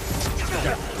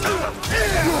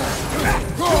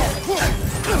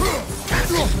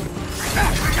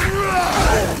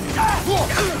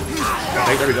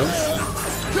 Okay, there we go.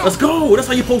 Let's go! That's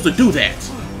how you're supposed to do that.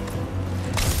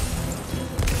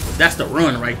 That's the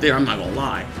run right there, I'm not gonna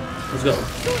lie. Let's go.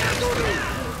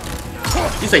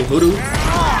 You say voodoo? I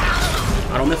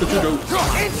don't mess with you, dude.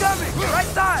 Incoming! Right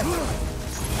side!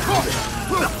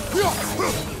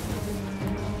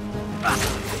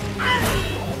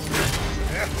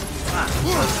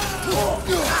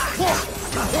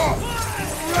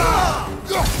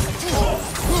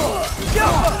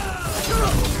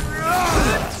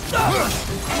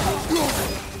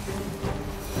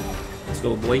 Let's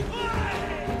go, boy.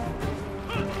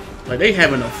 Like, they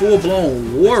having a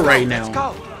full-blown war right now.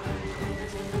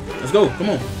 Let's go. Come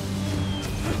on.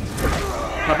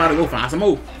 Pop out and go find some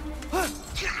more.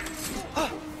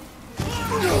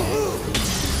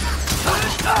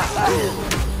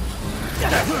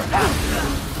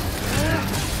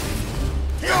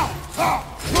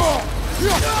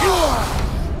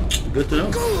 Good to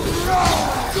know.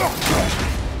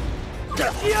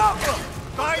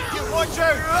 Find you, watch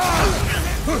out!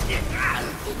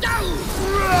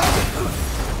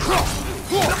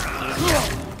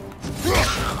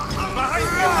 Behind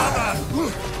you,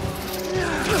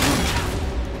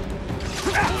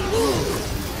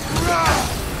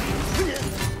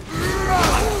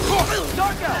 mother!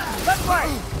 Darko! Left way!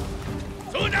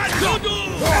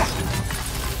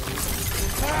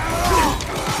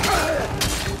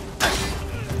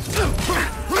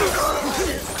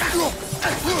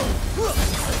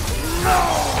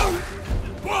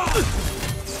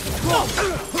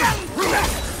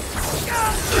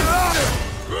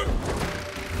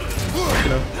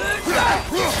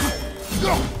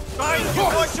 Find you,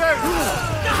 watch out!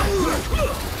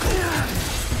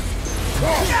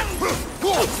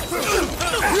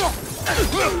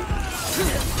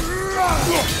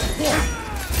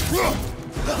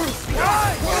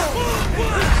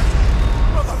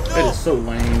 That is so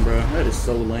lame, bro. That is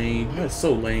so lame. That is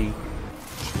so lame.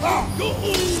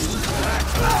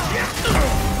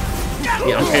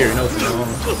 Yeah, I'm carrying no from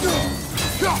home.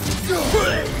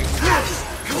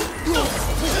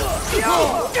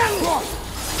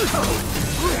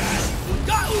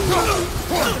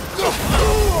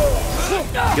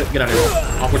 Get out of here.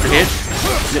 Off with your head.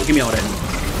 Give me all that.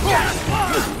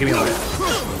 Give me all that.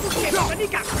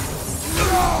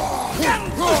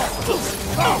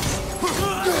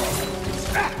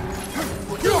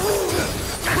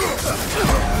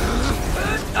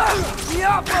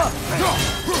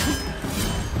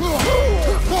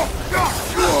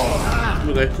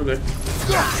 Okay, it's okay.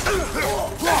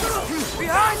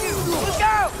 Behind you! Look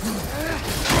out!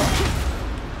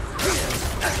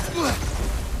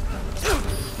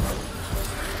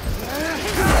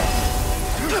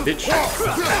 Bitch.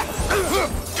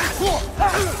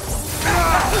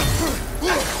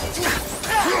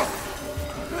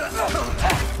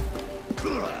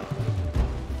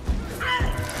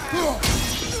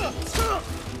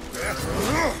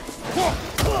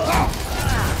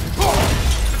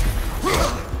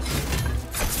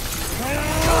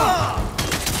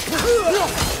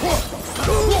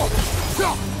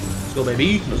 Let's go,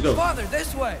 baby. Let's go. Father,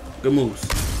 this way. Good moves.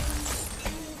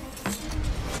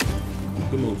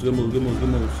 Good moves, good moves, good moves, good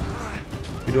moves.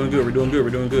 We're doing good, we're doing good,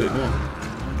 we're doing good. Come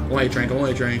on. Go ahead, train, go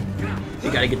ahead, train.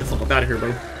 You gotta get the fuck up out of here, bro.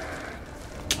 I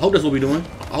hope that's what we're doing.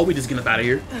 I hope we just get up out of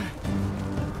here.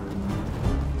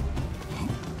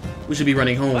 We should be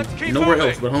running home. Nowhere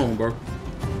else but home, bro.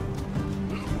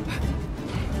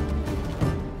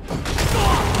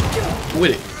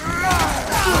 With it.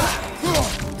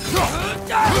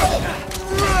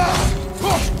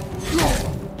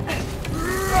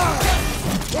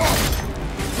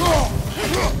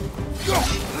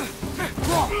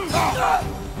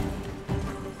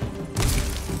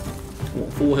 Come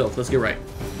on, full health. Let's get right.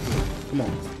 Come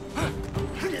on.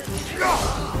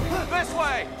 This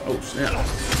way. Oh, snap.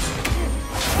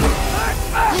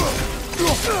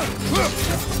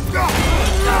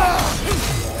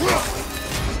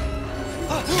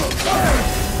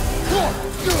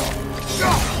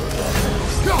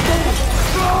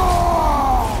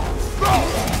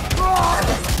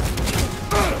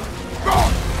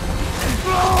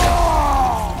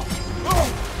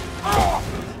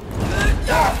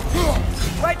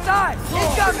 Right side!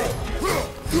 Incoming!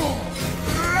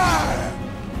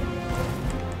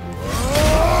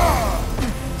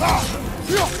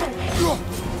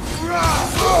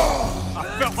 I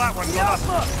felt that one,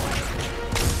 brother.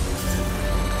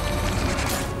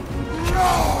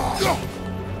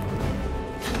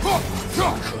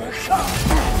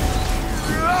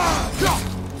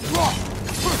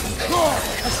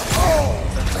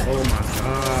 Oh my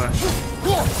gosh.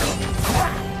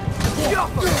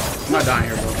 I'm not dying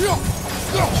here, bro.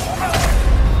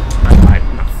 I died.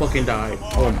 I fucking died.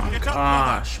 Oh my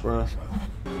gosh, bro.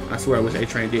 I swear I wish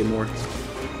A-Train did more.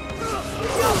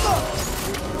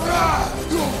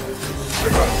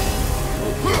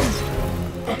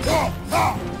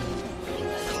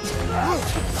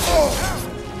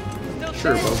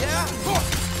 Sure, bro.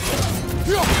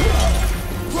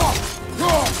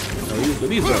 No,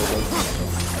 these guys, bro.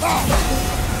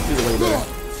 These are way better.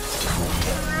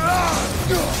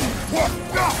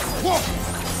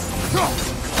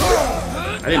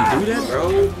 I didn't do that, bro.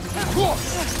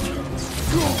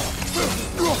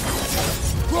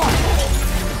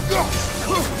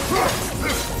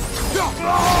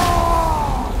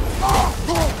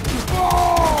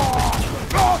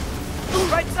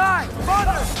 Right side!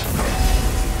 Father!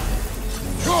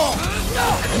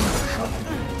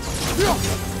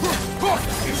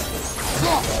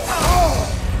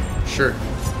 Sure.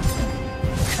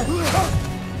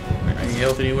 Any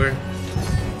health anywhere?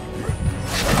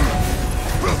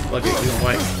 Fuck it, we don't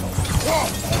fight.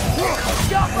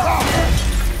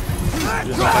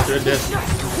 Just knock out their death.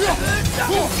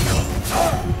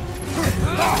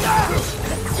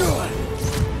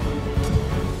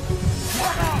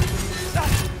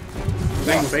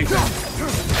 Bang, bang, bang.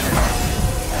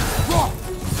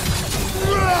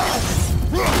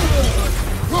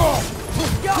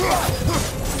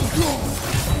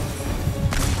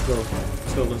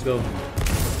 Let's go.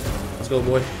 Let's go,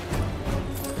 boy.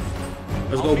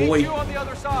 Let's go, boy. You on the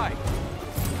other side.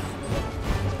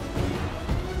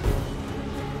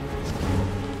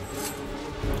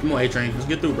 Come on, A-Train. Let's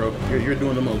get through, bro. You're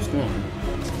doing the most. Come on.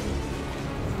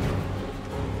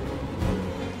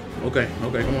 Okay,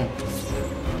 come on.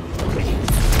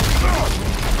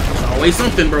 There's always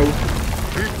something, bro.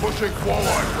 Keep pushing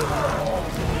forward.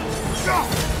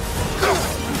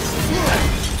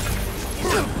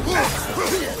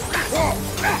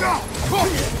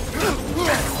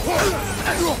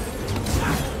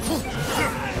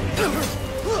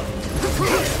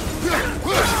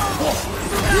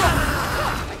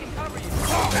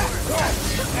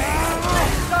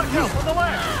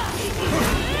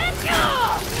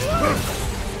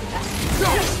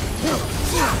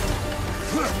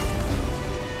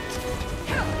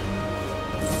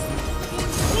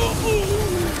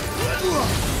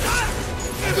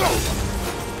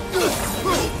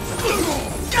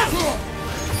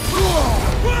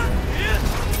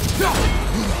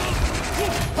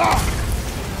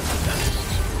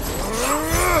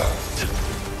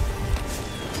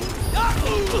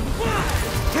 At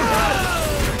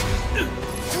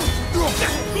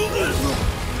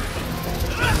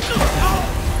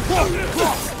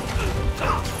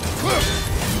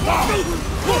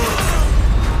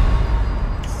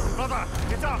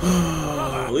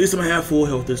least I'm gonna have full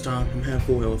health this time. I'm gonna have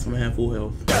full health. I'm gonna have full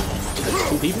health.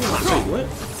 Two people? Wait, what?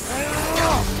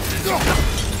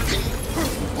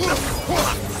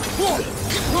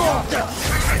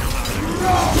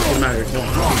 Get him out of here. Come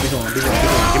on. Be going. Give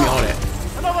me all that.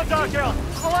 Another dog kill.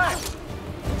 Relax.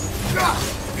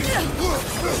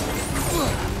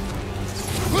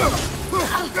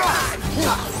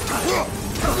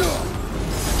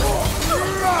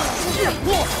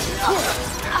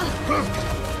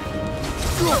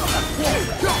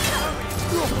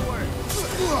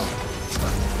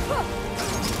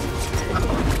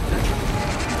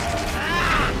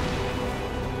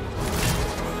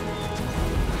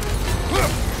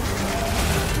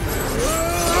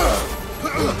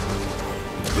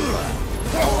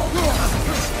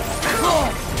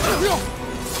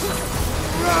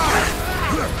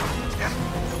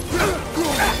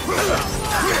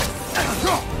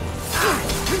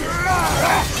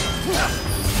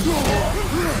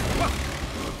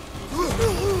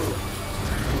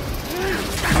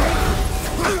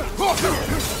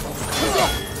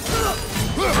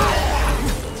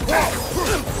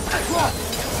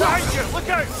 Look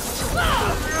out!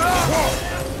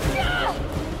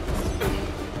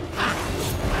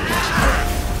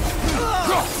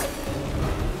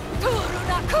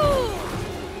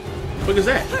 What is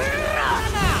that?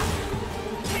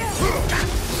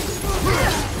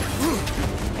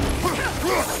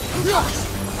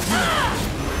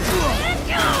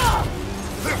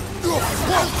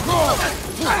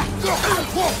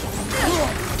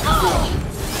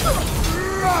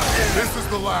 This is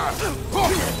the last.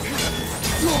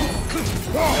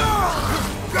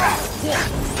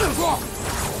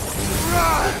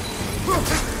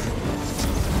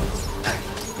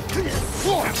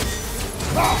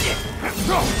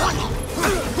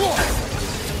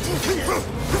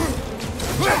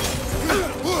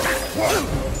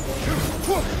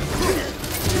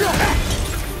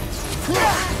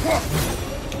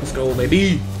 Let's go,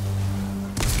 baby.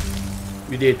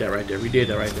 We did that right there. We did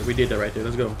that right there. We did that right there.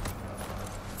 Let's go.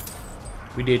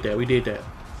 We did that. We did that.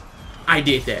 I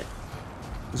did that.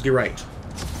 Let's get right.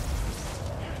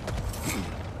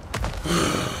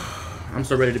 I'm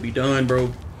so ready to be done,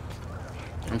 bro.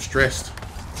 I'm stressed.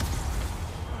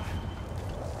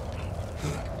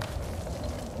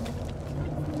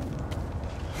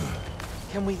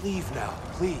 Can we leave now,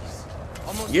 please?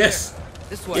 Almost Yes. there.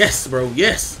 This way. Yes, bro.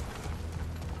 Yes.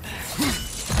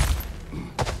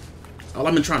 All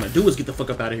I've been trying to do is get the fuck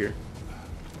up out of here.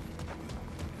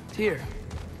 Here.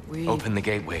 We Open the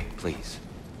gateway, please.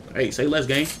 Hey, say less,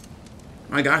 gang.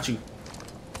 I got you.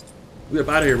 We up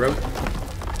out of here, bro.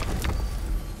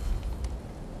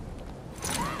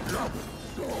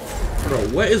 Bro,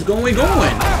 what is going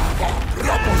on?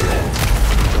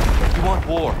 You want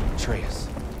war, Atreus.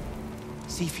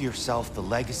 See for yourself the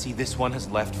legacy this one has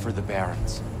left for the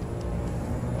Barons.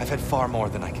 I've had far more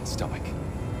than I can stomach.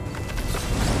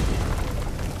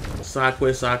 Side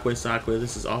quest, side quest, side quest.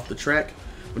 This is off the track.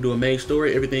 We're doing main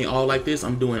story, everything all like this.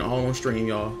 I'm doing all on stream,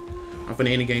 y'all. I'm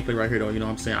finna end the gameplay right here, though. You know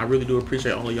what I'm saying? I really do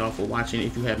appreciate all of y'all for watching.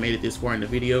 If you have made it this far in the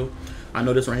video, I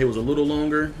know this right here was a little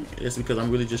longer. It's because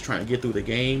I'm really just trying to get through the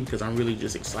game, because I'm really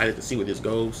just excited to see where this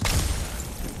goes.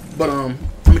 But I'm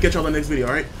gonna catch y'all in the next video.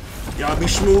 All right, y'all be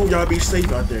smooth, y'all be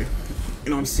safe out there. You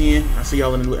know what I'm saying? I see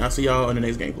y'all in the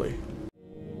next gameplay.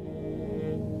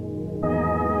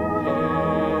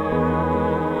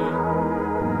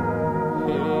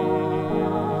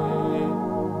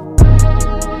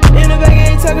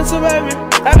 Talking suburban,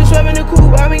 I been swerving the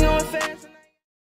coupe, I been going